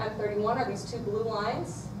and from M31, are these 2 blue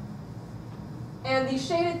lines. And these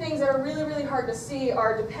shaded things that are really, really hard to see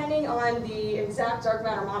are, depending on the exact dark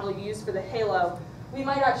matter model you use for the halo, we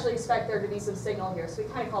might actually expect there to be some signal here. So we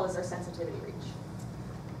kind of call this our sensitivity reach.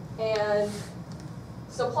 And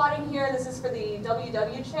so plotting here, this is for the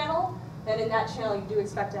WW channel. And in that channel, you do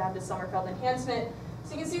expect to have the Sommerfeld enhancement.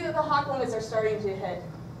 So you can see that the Hawk limits are starting to hit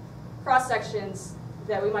cross-sections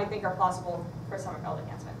that we might think are possible for Sommerfeld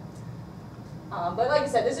enhancement. But like I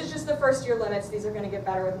said, this is just the first year limits. These are going to get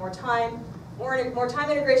better with more time. More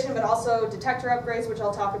time integration, but also detector upgrades, which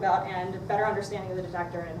I'll talk about, and better understanding of the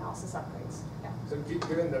detector and analysis upgrades. Yeah. So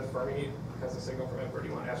given that Fermi has a signal from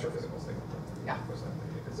M31, astrophysical signal, yeah.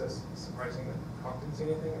 Is this surprising that Hawk didn't see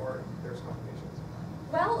anything, or there's complications?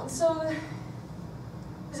 Well, so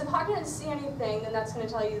if Hawk didn't see anything, then that's going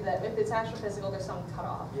to tell you that if it's astrophysical, there's some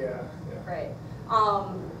cutoff. Yeah, yeah. Right.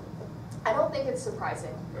 I don't think it's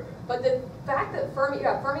surprising. Okay. But the fact that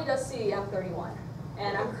Fermi does see M31,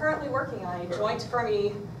 and I'm currently working on a joint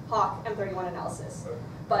Fermi Hawk M31 analysis. Okay.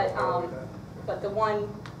 But the one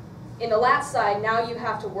in the lat side, now you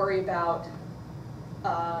have to worry about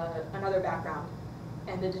another background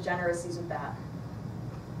and the degeneracies of that.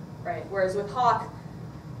 Right. Whereas with Hawk,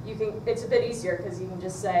 it's a bit easier because you can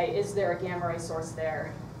just say, is there a gamma ray source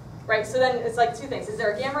there? Right. So then it's like 2 things. Is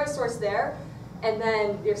there a gamma ray source there? And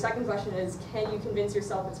then your second question is, can you convince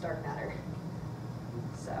yourself it's dark matter?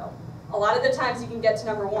 So a lot of the times you can get to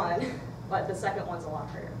number 1, but the second one's a lot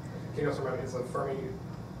harder. Can you also remind me, is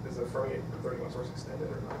the Fermi M31 source extended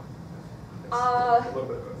or not? A little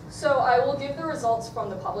bit of both. So I will give the results from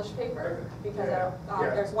the published paper, because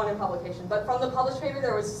there's one in publication. But from the published paper,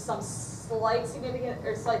 there was some slightly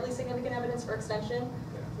significant evidence for extension,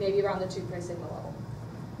 maybe around the 2-3 sigma level,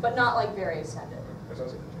 but not like very extended.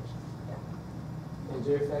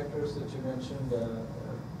 The J factors that you mentioned,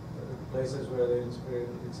 places where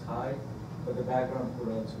it's high, but the background could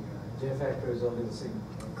also be high. J factor is only the signal.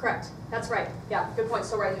 Correct. That's right. Yeah, good point.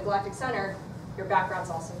 So right in the galactic center, your background's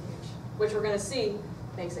also huge, which we're going to see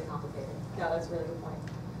makes it complicated. Yeah, that's a really good point.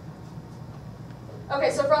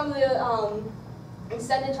 Okay, so from the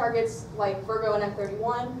extended targets like Virgo and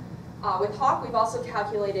M31, with Hawk, we've also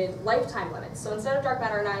calculated lifetime limits. So instead of dark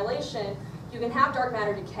matter annihilation, you can have dark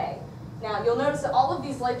matter decay. Now, you'll notice that all of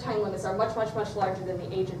these lifetime limits are much, much, much larger than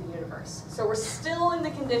the age of the universe. So we're still in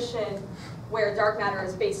the condition where dark matter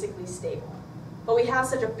is basically stable. But we have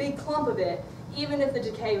such a big clump of it, even if the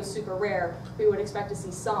decay was super rare, we would expect to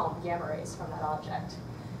see some gamma rays from that object.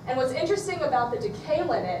 And what's interesting about the decay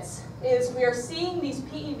limits is we are seeing these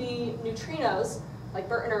PeV neutrinos, like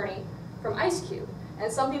Bert and Ernie, from Ice Cube.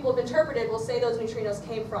 And some people have interpreted, will say those neutrinos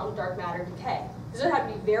came from dark matter decay. These would have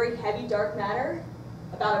to be very heavy dark matter,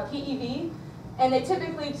 about a PeV, and they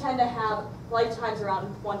typically tend to have lifetimes around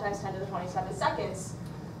 1 × 10 to the 27 seconds,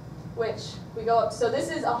 which we go up. So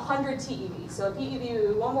this is 100 TeV. So a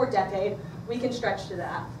PeV, 1 more decade, we can stretch to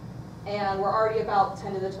that. And we're already about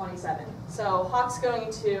 10 to the 27. So Hawk's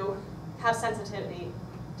going to have sensitivity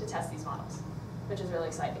to test these models, which is really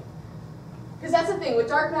exciting. Because that's the thing, with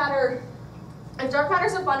dark matter, if dark matter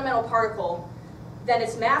is a fundamental particle, then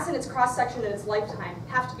its mass and its cross-section and its lifetime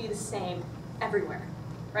have to be the same everywhere.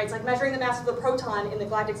 Right? It's like measuring the mass of the proton in the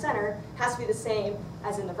galactic center has to be the same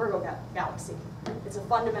as in the Virgo galaxy. It's a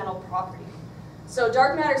fundamental property. So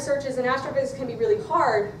dark matter searches in astrophysics can be really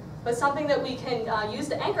hard, but something that we can use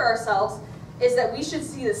to anchor ourselves is that we should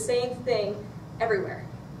see the same thing everywhere.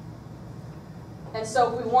 And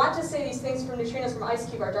so if we want to say these things from neutrinos from Ice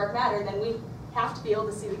Cube are dark matter, then we have to be able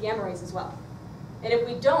to see the gamma rays as well. And if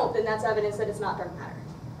we don't, then that's evidence that it's not dark matter.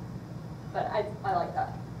 But I like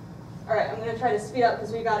that. All right, I'm going to try to speed up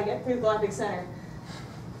because we've got to get through the galactic center.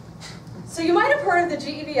 So you might have heard of the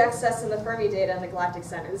GeV excess in the Fermi data in the galactic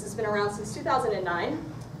center. This has been around since 2009.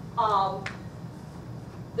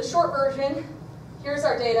 The short version, here's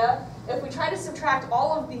our data. If we try to subtract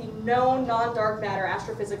all of the known non-dark matter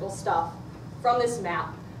astrophysical stuff from this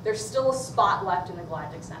map, there's still a spot left in the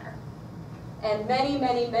galactic center. And many,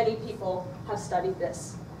 many, many people have studied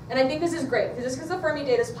this. And I think this is great, because the Fermi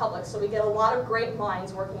data is public, so we get a lot of great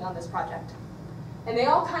minds working on this project. And they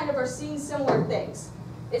all kind of are seeing similar things.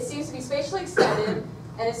 It seems to be spatially extended,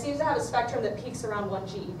 and it seems to have a spectrum that peaks around 1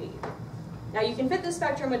 GeV. Now you can fit this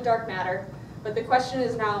spectrum with dark matter, but the question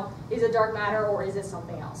is now, is it dark matter or is it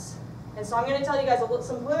something else? And so I'm going to tell you guys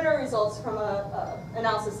some preliminary results from an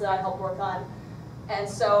analysis that I helped work on. And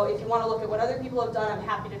so if you want to look at what other people have done, I'm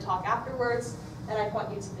happy to talk afterwards, and I point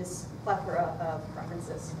you to this plethora of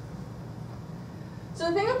references. So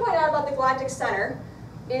the thing I point out about the galactic center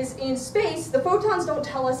is in space, the photons don't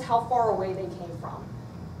tell us how far away they came from.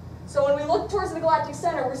 So when we look towards the galactic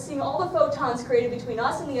center, we're seeing all the photons created between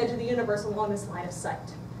us and the edge of the universe along this line of sight.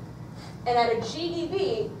 And at a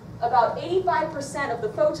GeV, about 85% of the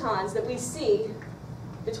photons that we see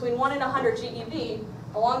between 1 and 100 GeV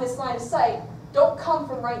along this line of sight don't come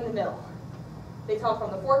from right in the middle. They come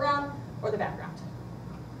from the foreground or the background.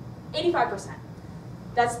 85%.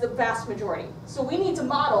 That's the vast majority. So we need to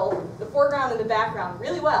model the foreground and the background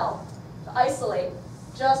really well to isolate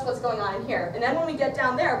just what's going on in here. And then when we get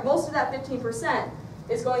down there, most of that 15%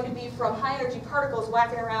 is going to be from high energy particles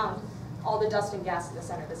whacking around all the dust and gas in the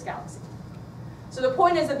center of this galaxy. So the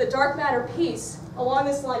point is that the dark matter piece along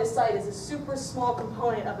this line of sight is a super small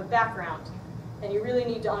component of the background, and you really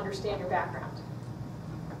need to understand your background.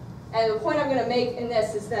 And the point I'm going to make in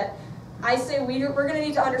this is that I say we're going to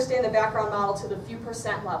need to understand the background model to the few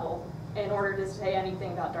percent level in order to say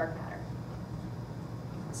anything about dark matter.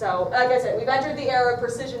 So, like I said, we've entered the era of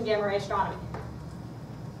precision gamma ray astronomy.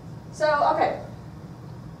 So, okay.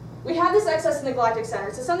 We have this excess in the galactic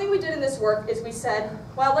center. So something we did in this work is we said,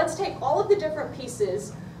 well, let's take all of the different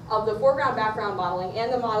pieces of the foreground background modeling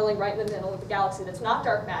and the modeling right in the middle of the galaxy that's not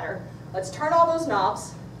dark matter. Let's turn all those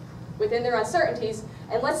knobs within their uncertainties,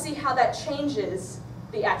 and let's see how that changes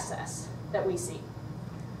the excess that we see.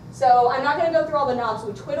 So I'm not going to go through all the knobs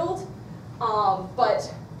we twiddled,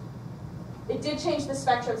 but it did change the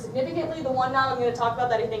spectrum significantly. The one knob I'm going to talk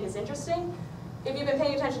about that I think is interesting, if you've been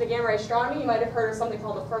paying attention to gamma ray astronomy, you might have heard of something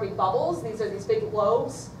called the Fermi bubbles. These are these big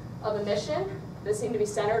lobes of emission that seem to be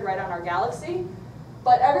centered right on our galaxy.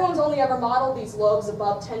 But everyone's only ever modeled these lobes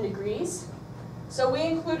above 10 degrees. So we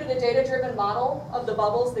included a data-driven model of the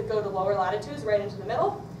bubbles that go to lower latitudes right into the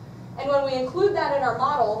middle. And when we include that in our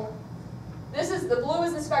model, the blue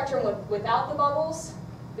is the spectrum without the bubbles.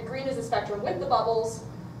 The green is the spectrum with the bubbles.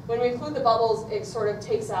 When we include the bubbles, it sort of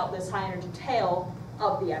takes out this high energy tail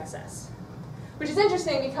of the excess. Which is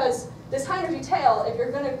interesting because this high energy tail, if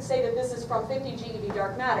you're going to say that this is from 50 GeV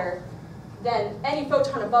dark matter, then any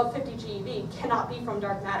photon above 50 GeV cannot be from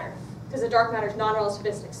dark matter, because the dark matter is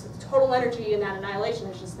non-relativistic. So the total energy in that annihilation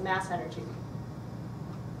is just the mass energy.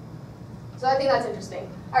 So I think that's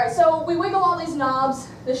interesting. All right, so we wiggle all these knobs.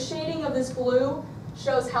 The shading of this blue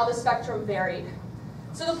shows how the spectrum varied.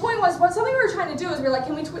 So the point was, something we were trying to do is we were like,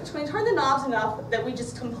 can we turn the knobs enough that we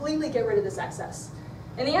just completely get rid of this excess?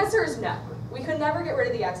 And the answer is no. We could never get rid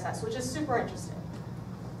of the excess, which is super interesting.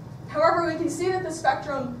 However, we can see that the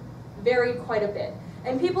spectrum varied quite a bit.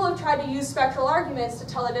 And people have tried to use spectral arguments to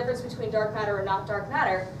tell the difference between dark matter and not dark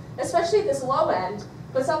matter, especially at this low end.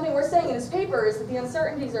 But something we're saying in this paper is that the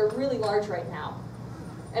uncertainties are really large right now.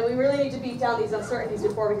 And we really need to beat down these uncertainties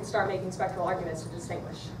before we can start making spectral arguments to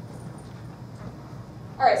distinguish.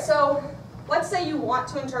 All right, so let's say you want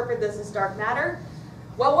to interpret this as dark matter.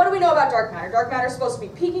 Well, what do we know about dark matter? Dark matter is supposed to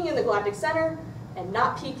be peaking in the galactic center and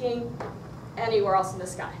not peaking anywhere else in the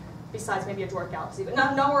sky, besides maybe a dwarf galaxy, but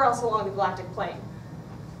nowhere else along the galactic plane.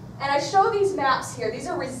 And I show these maps here. These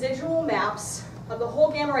are residual maps of the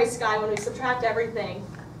whole gamma ray sky when we subtract everything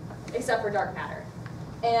except for dark matter.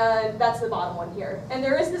 And that's the bottom one here. And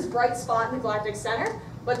there is this bright spot in the galactic center,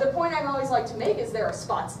 but the point I always like to make is there are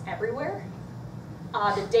spots everywhere.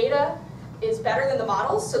 The data is better than the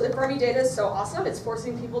models, so the Fermi data is so awesome, it's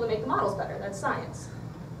forcing people to make the models better. That's science.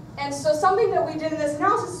 And so something that we did in this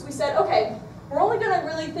analysis is we said, okay, we're only going to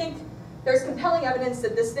really think there's compelling evidence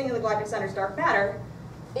that this thing in the galactic center is dark matter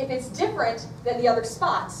if it's different than the other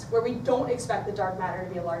spots where we don't expect the dark matter to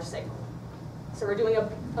be a large signal. So we're doing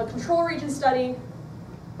a control region study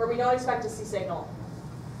where we don't expect to see signal.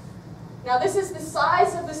 Now this is the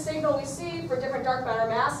size of the signal we see for different dark matter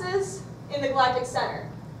masses in the galactic center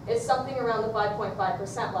is something around the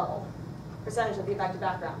 5.5% level, percentage of the effective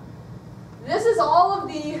background. This is all of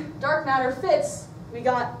the dark matter fits we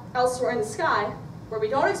got elsewhere in the sky, where we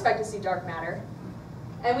don't expect to see dark matter.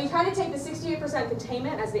 And we kind of take the 68%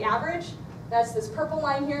 containment as the average. That's this purple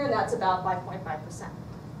line here, and that's about 5.5%.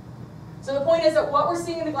 So the point is that what we're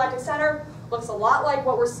seeing in the galactic center looks a lot like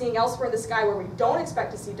what we're seeing elsewhere in the sky where we don't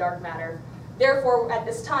expect to see dark matter. Therefore, at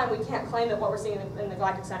this time, we can't claim that what we're seeing in the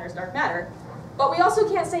galactic center is dark matter. But we also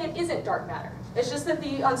can't say it isn't dark matter. It's just that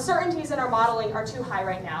the uncertainties in our modeling are too high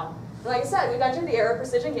right now. And like I said, we've entered the era of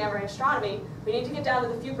precision gamma ray astronomy. We need to get down to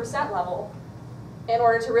the few percent level in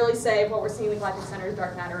order to really say what we're seeing in the galactic center is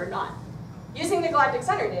dark matter or not, using the galactic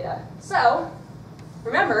center data. So,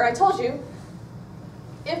 remember, I told you,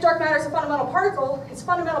 if dark matter is a fundamental particle, its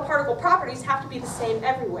fundamental particle properties have to be the same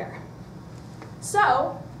everywhere.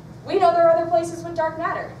 So, we know there are other places with dark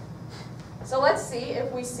matter. So let's see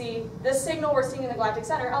if we see this signal we're seeing in the galactic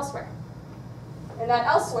center elsewhere. And that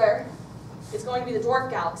elsewhere is going to be the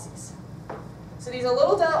dwarf galaxies. So these are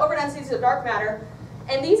little overdensities of dark matter,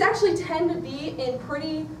 and these actually tend to be in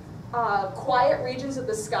pretty quiet regions of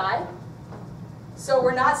the sky. So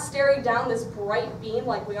we're not staring down this bright beam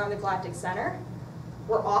like we are in the galactic center.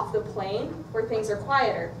 We're off the plane where things are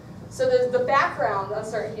quieter. So the background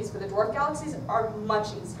uncertainties for the dwarf galaxies are much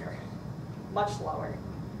easier, much lower.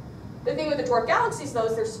 The thing with the dwarf galaxies, though,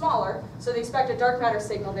 is they're smaller, so the expected dark matter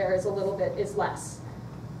signal there is less.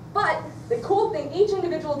 But the cool thing, each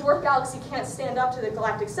individual dwarf galaxy can't stand up to the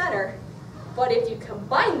galactic center, but if you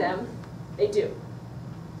combine them, they do.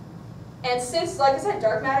 And since, like I said,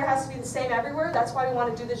 dark matter has to be the same everywhere, that's why we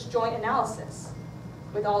want to do this joint analysis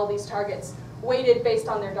with all of these targets, weighted based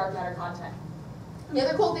on their dark matter content. The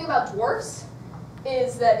other cool thing about dwarfs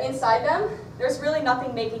is that inside them, there's really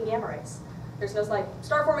nothing making gamma rays. There's no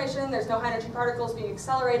star formation, there's no high energy particles being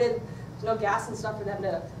accelerated, there's no gas and stuff for them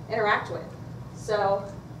to interact with. So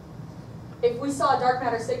if we saw a dark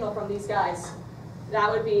matter signal from these guys, that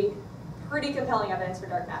would be pretty compelling evidence for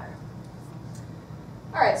dark matter.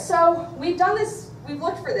 All right, so we've done this, we've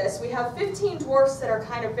looked for this. We have 15 dwarfs that are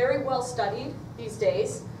kind of very well studied these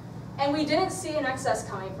days, and we didn't see an excess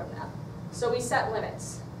coming from them. So we set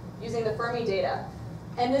limits using the Fermi data.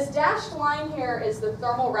 And this dashed line here is the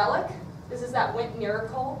thermal relic. This is that WINT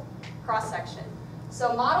miracle cross-section.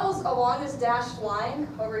 So models along this dashed line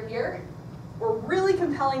over here were really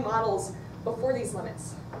compelling models before these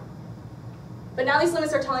limits. But now these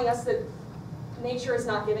limits are telling us that nature is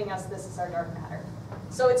not giving us this as our dark matter.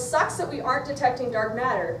 So it sucks that we aren't detecting dark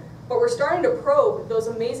matter, but we're starting to probe those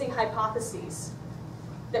amazing hypotheses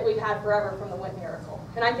that we've had forever from the WINT miracle.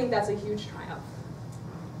 And I think that's a huge triumph.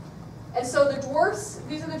 And so the dwarfs,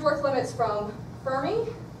 these are the dwarf limits from Fermi.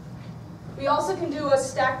 We also can do a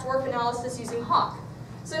stacked dwarf analysis using HAWK.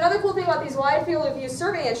 So another cool thing about these wide field of view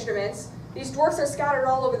survey instruments, these dwarfs are scattered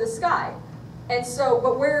all over the sky. And so,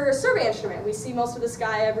 but we're a survey instrument. We see most of the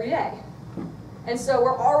sky every day. And so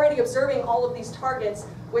we're already observing all of these targets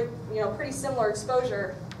with pretty similar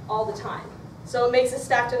exposure all the time. So it makes a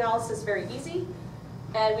stacked analysis very easy.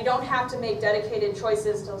 And we don't have to make dedicated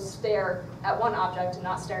choices to stare at one object and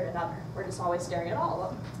not stare at another. We're just always staring at all of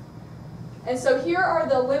them. And so here are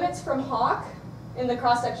the limits from HAWK in the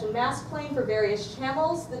cross-section mass plane for various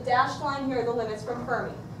channels. The dashed line here are the limits from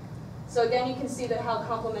Fermi. So again, you can see that how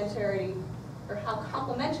complementary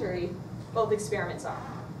both experiments are.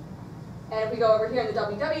 And if we go over here in the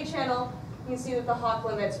WW channel, you can see that the HAWK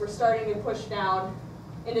limits were starting to push down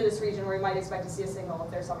into this region where we might expect to see a signal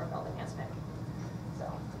if there's Sommerfeld enhancement.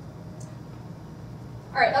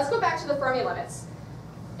 All right, let's go back to the Fermi limits.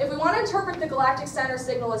 If we want to interpret the galactic center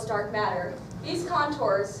signal as dark matter, these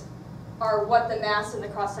contours are what the mass in the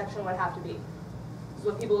cross-section would have to be. This is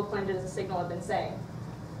what people who claimed it as a signal have been saying.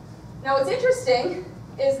 Now what's interesting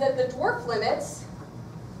is that the dwarf limits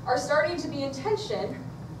are starting to be in tension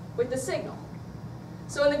with the signal.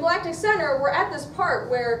 So in the galactic center, we're at this part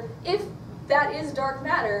where if that is dark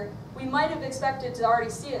matter, we might have expected to already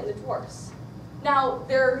see it in the dwarfs. Now,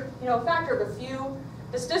 they're a factor of a few.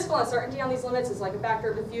 The statistical uncertainty on these limits is like a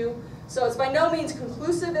factor of a few. So it's by no means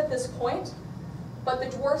conclusive at this point, but the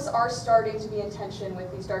dwarfs are starting to be in tension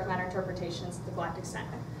with these dark matter interpretations at the galactic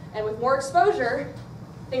center. And with more exposure,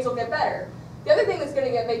 things will get better. The other thing that's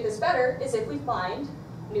going to make this better is if we find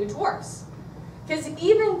new dwarfs. Because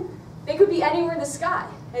they could be anywhere in the sky.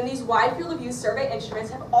 And these wide field of view survey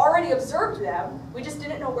instruments have already observed them. We just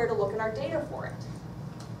didn't know where to look in our data for it.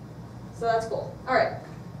 So that's cool. All right.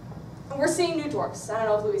 We're seeing new dwarfs. I don't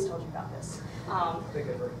know if Louise told you about this.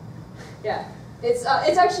 Yeah, it's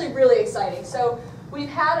actually really exciting. So we've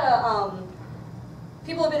had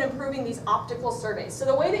people have been improving these optical surveys. So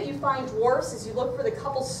the way that you find dwarfs is you look for the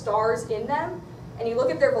couple stars in them, and you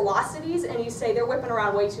look at their velocities, and you say they're whipping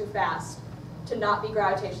around way too fast to not be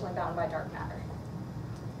gravitationally bound by dark matter.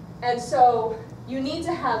 And so you need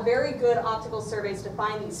to have very good optical surveys to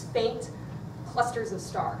find these faint clusters of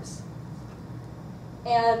stars.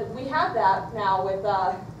 And we have that now with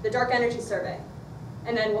the Dark Energy Survey.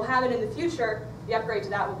 And then we'll have it in the future. The upgrade to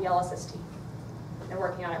that will be LSST. They're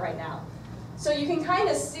working on it right now. So you can kind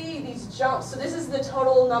of see these jumps. So this is the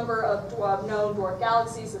total number of known dwarf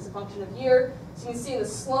galaxies as a function of year. So you can see in the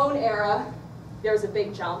Sloan era, there was a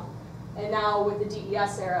big jump. And now with the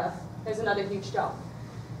DES era, there's another huge jump.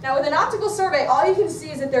 Now with an optical survey, all you can see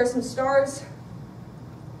is that there's some stars,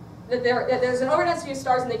 that there's an overdensity of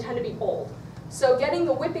stars and they tend to be old. So getting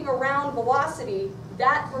the whipping around velocity,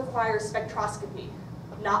 that requires spectroscopy,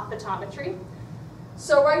 not photometry.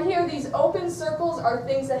 So right here, these open circles are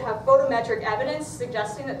things that have photometric evidence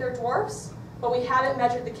suggesting that they're dwarfs, but we haven't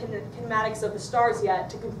measured the kinematics of the stars yet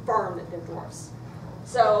to confirm that they're dwarfs.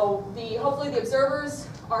 So hopefully the observers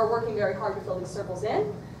are working very hard to fill these circles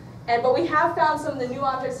in. But we have found some of the new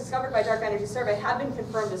objects discovered by Dark Energy Survey have been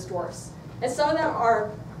confirmed as dwarfs. And some of them are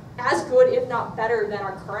as good, if not better, than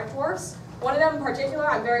our current dwarfs. One of them in particular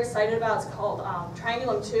I'm very excited about is called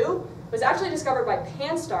Triangulum 2. It was actually discovered by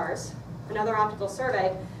Pan-STARRS, another optical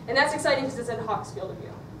survey, and that's exciting because it's in Hawke's field of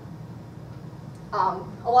view.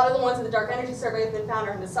 A lot of the ones in the Dark Energy Survey have been found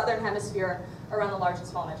are in the southern hemisphere around the large and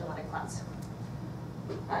small Magellanic Clouds.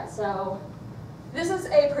 Alright, so this is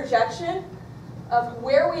a projection of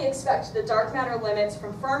where we expect the dark matter limits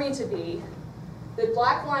from Fermi to be. The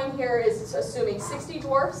black line here is assuming 60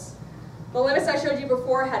 dwarfs. The limits I showed you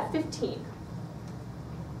before had 15.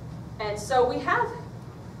 And so we have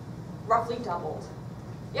roughly doubled.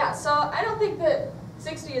 Yeah, so I don't think that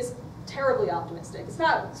 60 is terribly optimistic. It's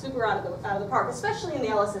not super out of the park, especially in the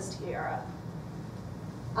LSST era.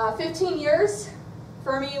 15 years,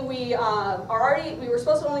 Fermi, we were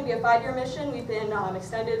supposed to only be a 5-year mission. We've been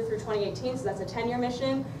extended through 2018, so that's a 10-year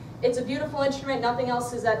mission. It's a beautiful instrument. Nothing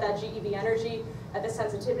else is at that GeV energy, at the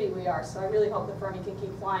sensitivity we are. So I really hope that Fermi can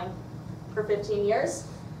keep flying for 15 years.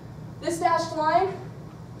 This dashed line,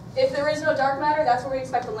 if there is no dark matter, that's where we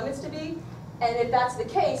expect the limits to be. And if that's the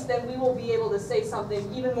case, then we will be able to say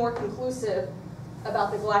something even more conclusive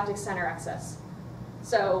about the galactic center excess.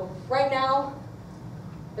 So right now,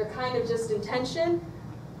 they're kind of just in tension,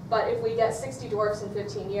 but if we get 60 dwarfs in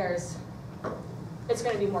 15 years, it's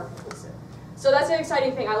going to be more conclusive. So that's an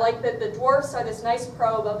exciting thing. I like that the dwarfs are this nice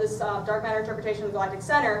probe of this dark matter interpretation of the galactic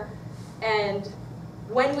center, and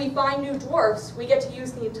when we find new dwarfs, we get to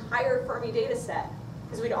use the entire Fermi data set,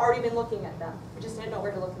 because we'd already been looking at them. We just didn't know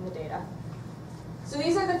where to look in the data. So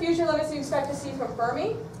these are the future limits you expect to see from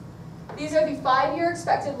Fermi. These are the 5-year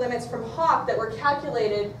expected limits from Hawke that were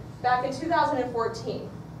calculated back in 2014.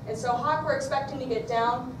 And so Hawke, we're expecting to get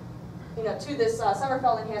down to this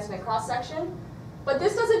Sommerfeld enhancement cross-section. But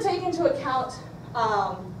this doesn't take into account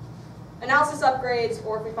analysis upgrades,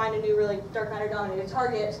 or if we find a new really dark matter-dominated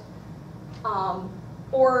target,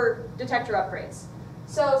 or detector upgrades.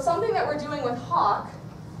 So something that we're doing with Hawke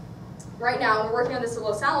right now, and we're working on this at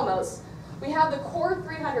Los Alamos, we have the core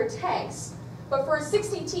 300 tanks, but for a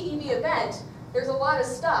 60 TeV event, there's a lot of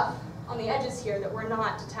stuff on the edges here that we're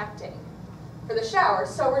not detecting for the showers.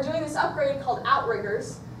 So we're doing this upgrade called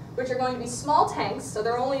outriggers, which are going to be small tanks, so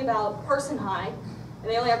they're only about person high, and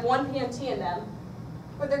they only have 1 PMT in them.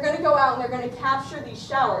 But they're going to go out and they're going to capture these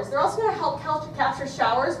showers. They're also going to help capture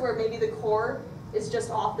showers where maybe the core is just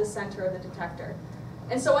off the center of the detector.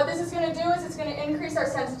 And so what this is going to do is it's going to increase our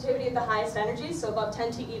sensitivity at the highest energy, so above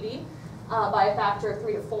 10 TeV, by a factor of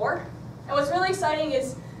 3 to 4. And what's really exciting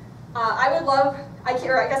is I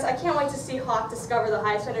can't wait to see Hawke discover the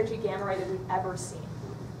highest energy gamma ray that we've ever seen.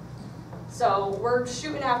 So we're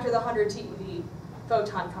shooting after the 100 TeV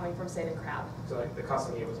photon coming from, say, the Crab. So like the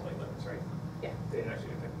Casimir was only limits, right? Yeah. They didn't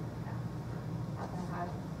actually do that. Not that high.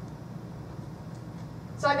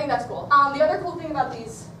 So I think that's cool. The other cool thing about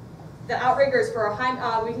the outriggers for a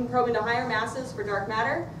high, we can probe into higher masses for dark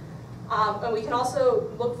matter. And we can also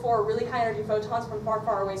look for really high energy photons from far,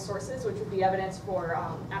 far away sources, which would be evidence for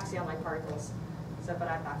axion-like particles. So, but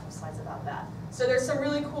I've got some slides about that. So there's some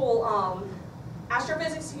really cool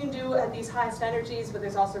astrophysics you can do at these highest energies, but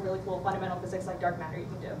there's also really cool fundamental physics like dark matter you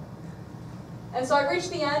can do. And so I've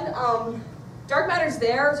reached the end. Dark matter's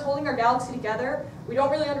there, it's holding our galaxy together. We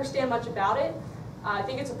don't really understand much about it. I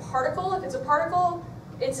think it's a particle. If it's a particle,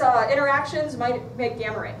 its interactions might make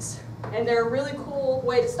gamma rays. And they're a really cool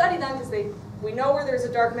way to study them because we know where there's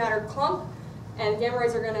a dark matter clump, and gamma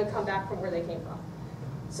rays are going to come back from where they came from.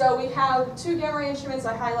 So we have two gamma ray instruments.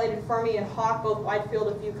 I highlighted Fermi and Hawk, both wide field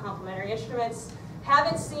of view complementary instruments.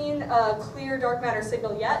 Haven't seen a clear dark matter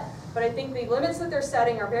signal yet, but I think the limits that they're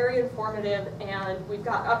setting are very informative, and we've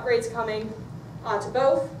got upgrades coming to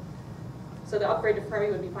both. So the upgrade to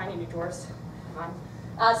Fermi would be finding new dwarfs. Come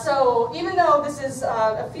on. So even though this is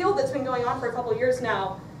a field that's been going on for a couple years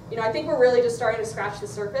now, I think we're really just starting to scratch the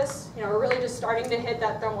surface. We're really just starting to hit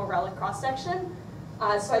that thermal relic cross-section.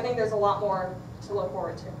 So I think there's a lot more to look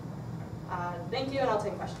forward to. Thank you, and I'll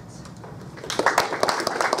take questions.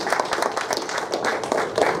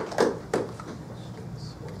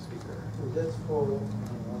 Just for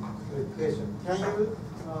clarification, can you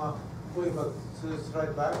go back to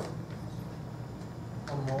slide back?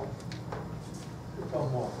 One more.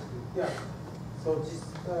 One more. Yeah. So this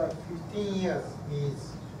 15 years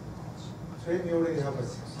means we already have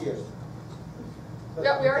 6 years.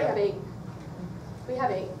 Yeah, we already have 8. We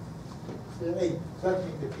have 8. 8. That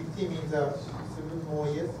means the 15 means 7 more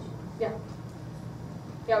years. Yeah.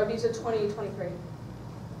 Yeah, it would be to 2023.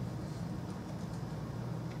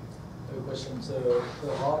 A question. So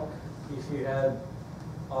the Hawk, if you had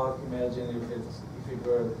Hawk, imagine if it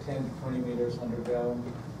were 10 to 20 meters underground,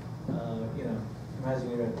 imagine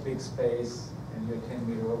you're at big space and you're 10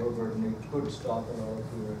 meter overburden, it could stop a lot of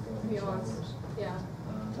your electronic showers. Yeah.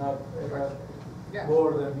 Not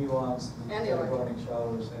more than muons, And the electronic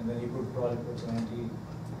showers, and then you could probably put some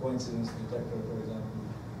anti-coincidence detector, for example.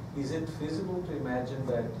 Is it feasible to imagine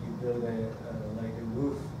that you build like a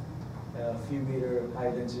roof, a few meter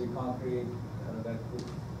high density concrete that could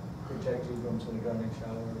protect you from some electronic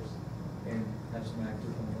showers and have some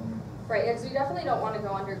active component? Right, because we definitely don't want to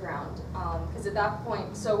go underground, because at that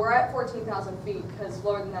point, so we're at 14,000 feet, because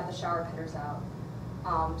lower than that the shower peters out.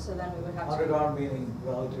 So then we would have to... Underground meaning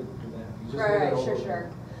relative to that. You just Right, sure.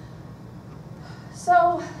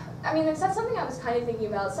 So, I mean, that's something I was kind of thinking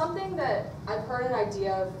about. Something that I've heard an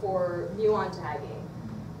idea for muon tagging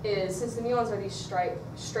is, since the muons are these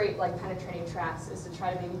straight like penetrating tracks, is to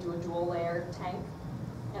try to maybe do a dual layer tank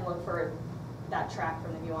and look for that track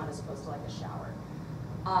from the muon as opposed to like a shower.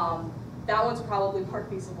 That one's probably more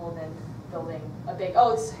feasible than building a big,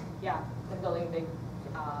 than building a big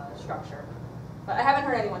structure. But I haven't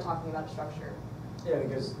heard anyone talking about a structure. Yeah,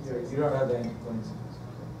 because you don't have the anti-coincidence.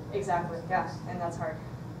 Exactly, yeah, and that's hard.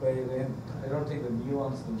 But then I don't think the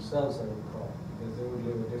muons themselves are a problem, because they would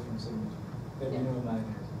live a different signature. They're minimum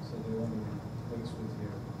magnetism, so they won't be mixed with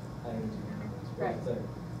your high energy minerals. Right. It's like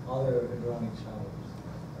other hadronic showers.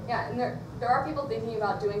 Yeah, and there are people thinking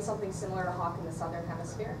about doing something similar to Hawk in the southern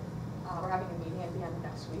hemisphere. We're having a meeting at the end of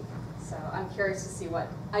next week, so I'm curious to see what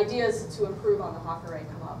ideas to improve on the Hawk array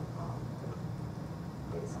come up.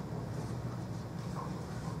 Maybe something.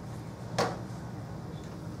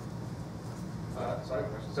 So I have a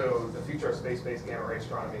question. So the future of space-based gamma ray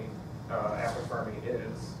astronomy after Fermi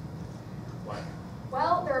is what?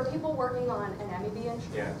 Well, there are people working on an MEB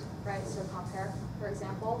instrument, right? So Compare, for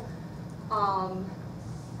example.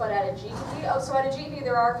 But at a GEV, so at a GEV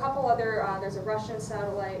there are a couple other, there's a Russian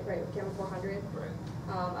satellite, right, Gamma 400. Right.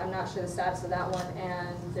 I'm not sure the status of that one,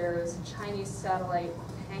 and there's a Chinese satellite,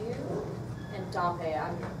 TAMU, and Dompe.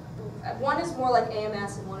 One is more like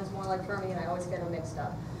AMS and one is more like Fermi, and I always get them mixed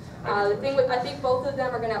up. The thing with, I think both of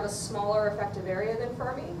them are going to have a smaller effective area than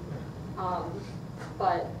Fermi,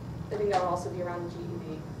 but I think that would also be around the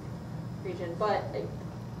GEV region. But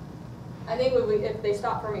I think if they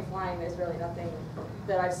stop Fermi flying, there's really nothing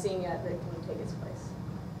that I've seen yet that can take its place.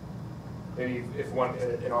 Maybe if one,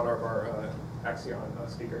 in honor of our Axion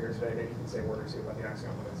speaker here today, maybe you can say a word or two about the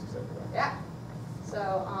Axion limits you said for that. Yeah.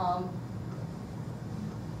 So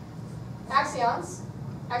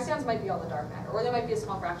Axions might be all the dark matter, or they might be a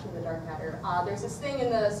small fraction of the dark matter. There's this thing in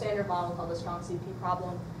the standard model called the strong CP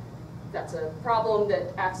problem. That's a problem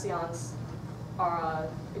that axions are,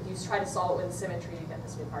 if you try to solve it with symmetry, you get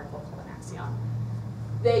this new particle called an axion.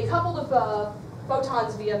 They couple the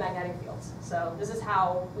photons via magnetic fields. So this is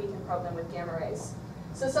how we can probe them with gamma rays.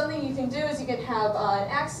 So something you can do is you can have an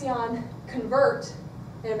axion convert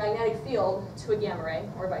in a magnetic field to a gamma ray,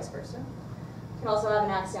 or vice versa. You can also have an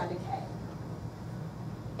axion decay.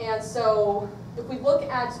 And so if we look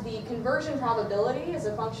at the conversion probability as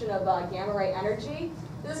a function of gamma ray energy,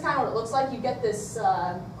 this is kind of what it looks like. You get this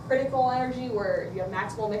critical energy where you have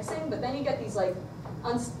maximal mixing, but then you get these like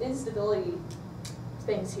instability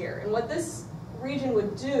things here. And what this region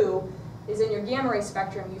would do is in your gamma ray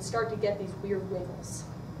spectrum, you start to get these weird wiggles.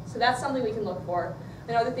 So that's something we can look for.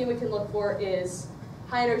 Another thing we can look for is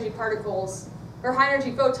high energy particles, or high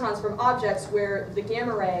energy photons from objects where the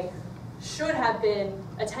gamma ray should have been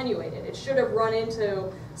attenuated. It should have run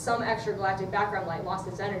into some extragalactic background light, lost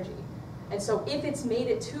its energy. And so if it's made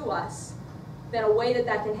it to us, then a way that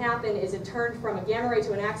that can happen is it turned from a gamma ray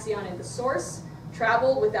to an axion at the source,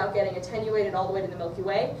 traveled without getting attenuated all the way to the Milky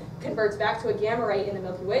Way, converts back to a gamma ray in the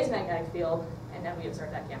Milky Way's magnetic field, and then we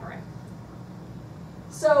observe that gamma ray.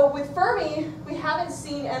 So with Fermi, we haven't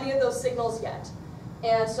seen any of those signals yet.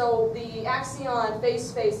 And so the axion phase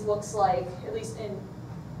space looks like, at least in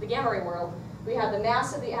the gamma ray world, we have the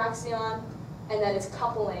mass of the axion, and then its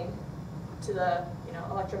coupling to the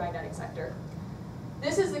electromagnetic sector.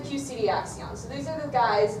 This is the QCD axion. So these are the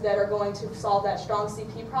guys that are going to solve that strong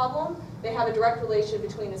CP problem. They have a direct relation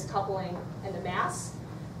between this coupling and the mass.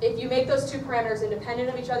 If you make those two parameters independent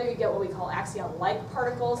of each other, you get what we call axion-like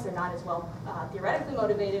particles. They're not as well theoretically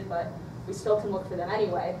motivated, but we still can look for them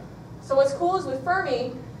anyway. So what's cool is with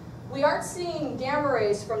Fermi, we aren't seeing gamma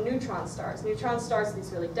rays from neutron stars. Neutron stars are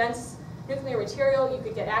these really dense nuclear material. You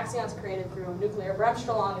could get axions created through nuclear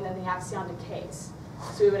Bremsstrahlung, and then the axion decays.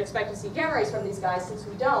 So we would expect to see gamma rays from these guys. Since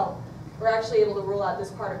we don't, we're actually able to rule out this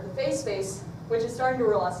part of the phase space, which is starting to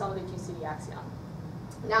rule out some of the QCD axion.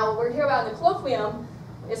 Now, what we're here about in the colloquium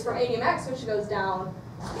is from ADMX, which goes down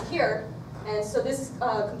to here. And so this is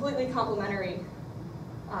completely complementary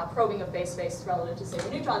probing of phase space relative to, say, the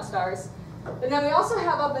neutron stars. But then we also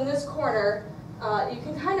have up in this corner, you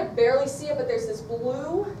can kind of barely see it, but there's this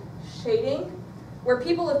blue shading where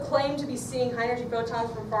people have claimed to be seeing high-energy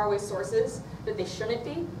photons from faraway sources that they shouldn't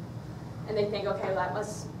be. And they think, okay,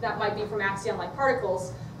 that might be from axion-like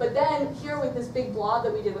particles. But then here with this big blob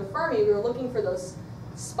that we did with Fermi, we were looking for those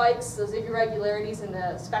spikes, those irregularities in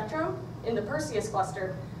the spectrum, in the Perseus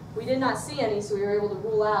cluster. We did not see any, so we were able to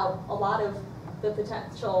rule out a lot of the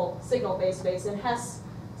potential signal phase space. And Hess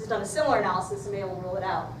has done a similar analysis and been able to rule it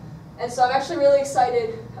out. And so I'm actually really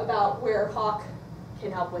excited about where Hawk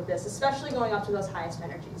can help with this, especially going up to those highest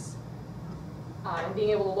energies. And being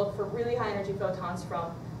able to look for really high energy photons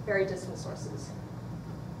from very distant sources.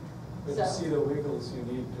 But to see the wiggles, you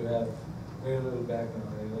need to have very little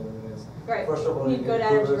background, right? Otherwise, right. First of all, you need good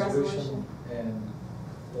energy resolution and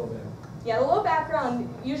low background. Yeah, the low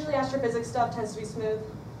background, usually astrophysics stuff tends to be smooth.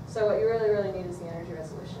 So what you really, really need is the energy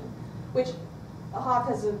resolution, which Hawk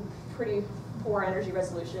has a pretty poor energy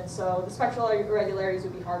resolution. So the spectral irregularities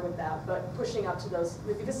would be hard with that, but pushing up to those,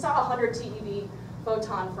 if you saw 100 TeV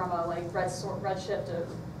photon from a redshift of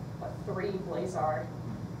 3 blazar,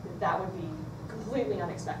 that would be completely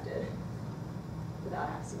unexpected without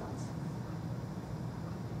axions.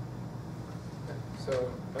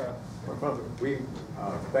 So,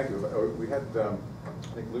 thank you. We had, I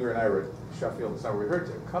think Lou and I were at Sheffield this summer. We heard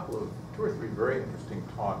two or three very interesting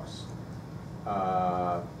talks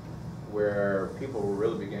where people were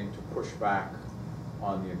really beginning to push back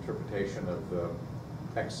on the interpretation of the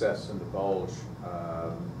excess in the bulge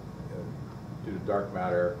due to dark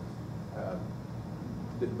matter.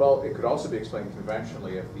 It could also be explained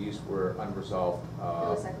conventionally if these were unresolved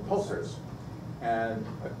pulsars. And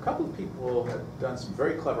a couple of people have done some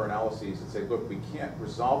very clever analyses that say, look, we can't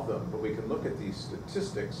resolve them, but we can look at these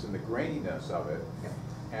statistics and the graininess of it. Yep.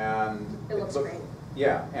 And it looks great.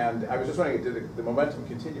 Yeah, and I was just wondering, did the momentum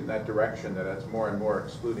continue in that direction, that it's more and more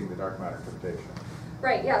excluding the dark matter interpretation?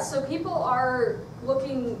 Right, yeah, so people are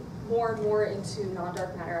looking more and more into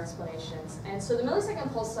non-dark matter explanations. And so the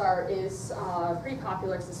millisecond pulsar is pretty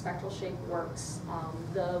popular because the spectral shape works.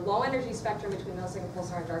 The low energy spectrum between millisecond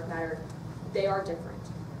pulsar and dark matter, they are different.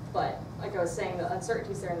 But like I was saying, the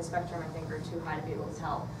uncertainties there in the spectrum, I think, are too high to be able to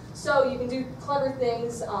tell. So you can do clever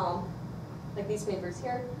things like these papers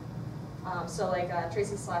here. So like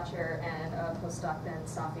Tracy Slatcher and postdoc Ben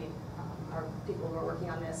Safi are people who are working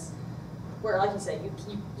on this, where, like you said,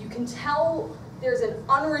 you can tell there's an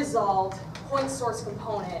unresolved point source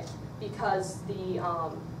component because the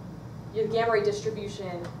your gamma ray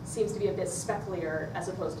distribution seems to be a bit specklier as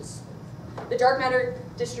opposed to smooth. The dark matter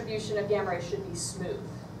distribution of gamma rays should be smooth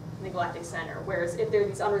in the galactic center, whereas if there are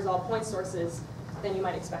these unresolved point sources, then you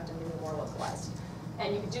might expect them to be more localized.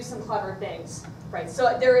 And you can do some clever things, right?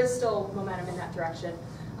 So there is still momentum in that direction.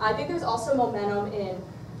 I think there's also momentum in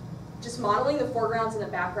just modeling the foregrounds and the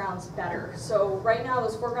backgrounds better. So right now,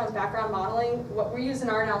 those foregrounds background modeling, what we use in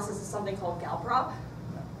our analysis is something called galprop.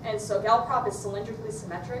 And so galprop is cylindrically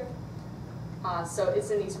symmetric. So it's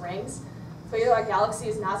in these rings. Clearly, our galaxy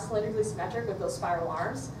is not cylindrically symmetric with those spiral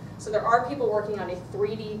arms. So there are people working on a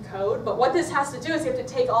 3D code. But what this has to do is you have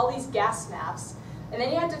to take all these gas maps, and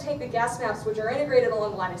then you have to take the gas maps, which are integrated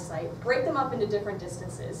along the line of sight, break them up into different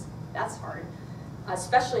distances. That's hard,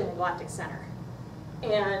 especially in the galactic center.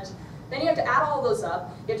 And then you have to add all those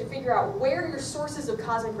up. You have to figure out where your sources of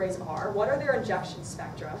cosmic rays are, what are their injection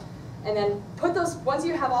spectra, and then put those, once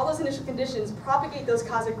you have all those initial conditions, propagate those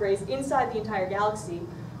cosmic rays inside the entire galaxy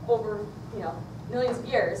over millions of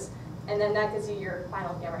years, and then that gives you your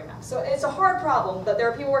final gamma ray map. So it's a hard problem, but there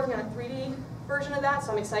are people working on a 3D version of that,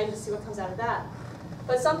 so I'm excited to see what comes out of that.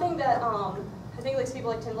 But something that I think people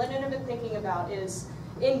like Tim Linden have been thinking about is,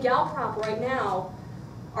 in Galprop right now,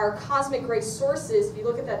 our cosmic ray sources, if you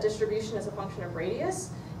look at that distribution as a function of radius,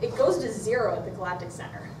 it goes to 0 at the galactic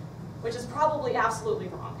center, which is probably absolutely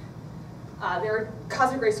wrong. There are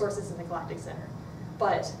cosmic ray sources in the galactic center,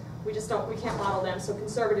 but we can't model them, so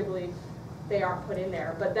conservatively, they aren't put in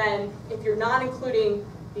there. But then, if you're not including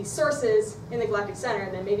these sources in the galactic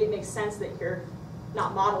center, then maybe it makes sense that you're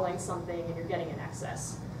not modeling something and you're getting an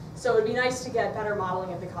excess. So it would be nice to get better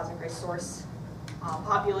modeling of the cosmic ray source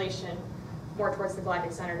population more towards the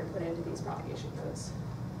galactic center to put into these propagation codes.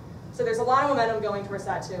 So there's a lot of momentum going towards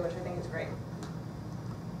that too, which I think is great.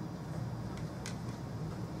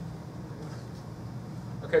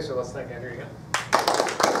 Okay, so let's thank Andrea again.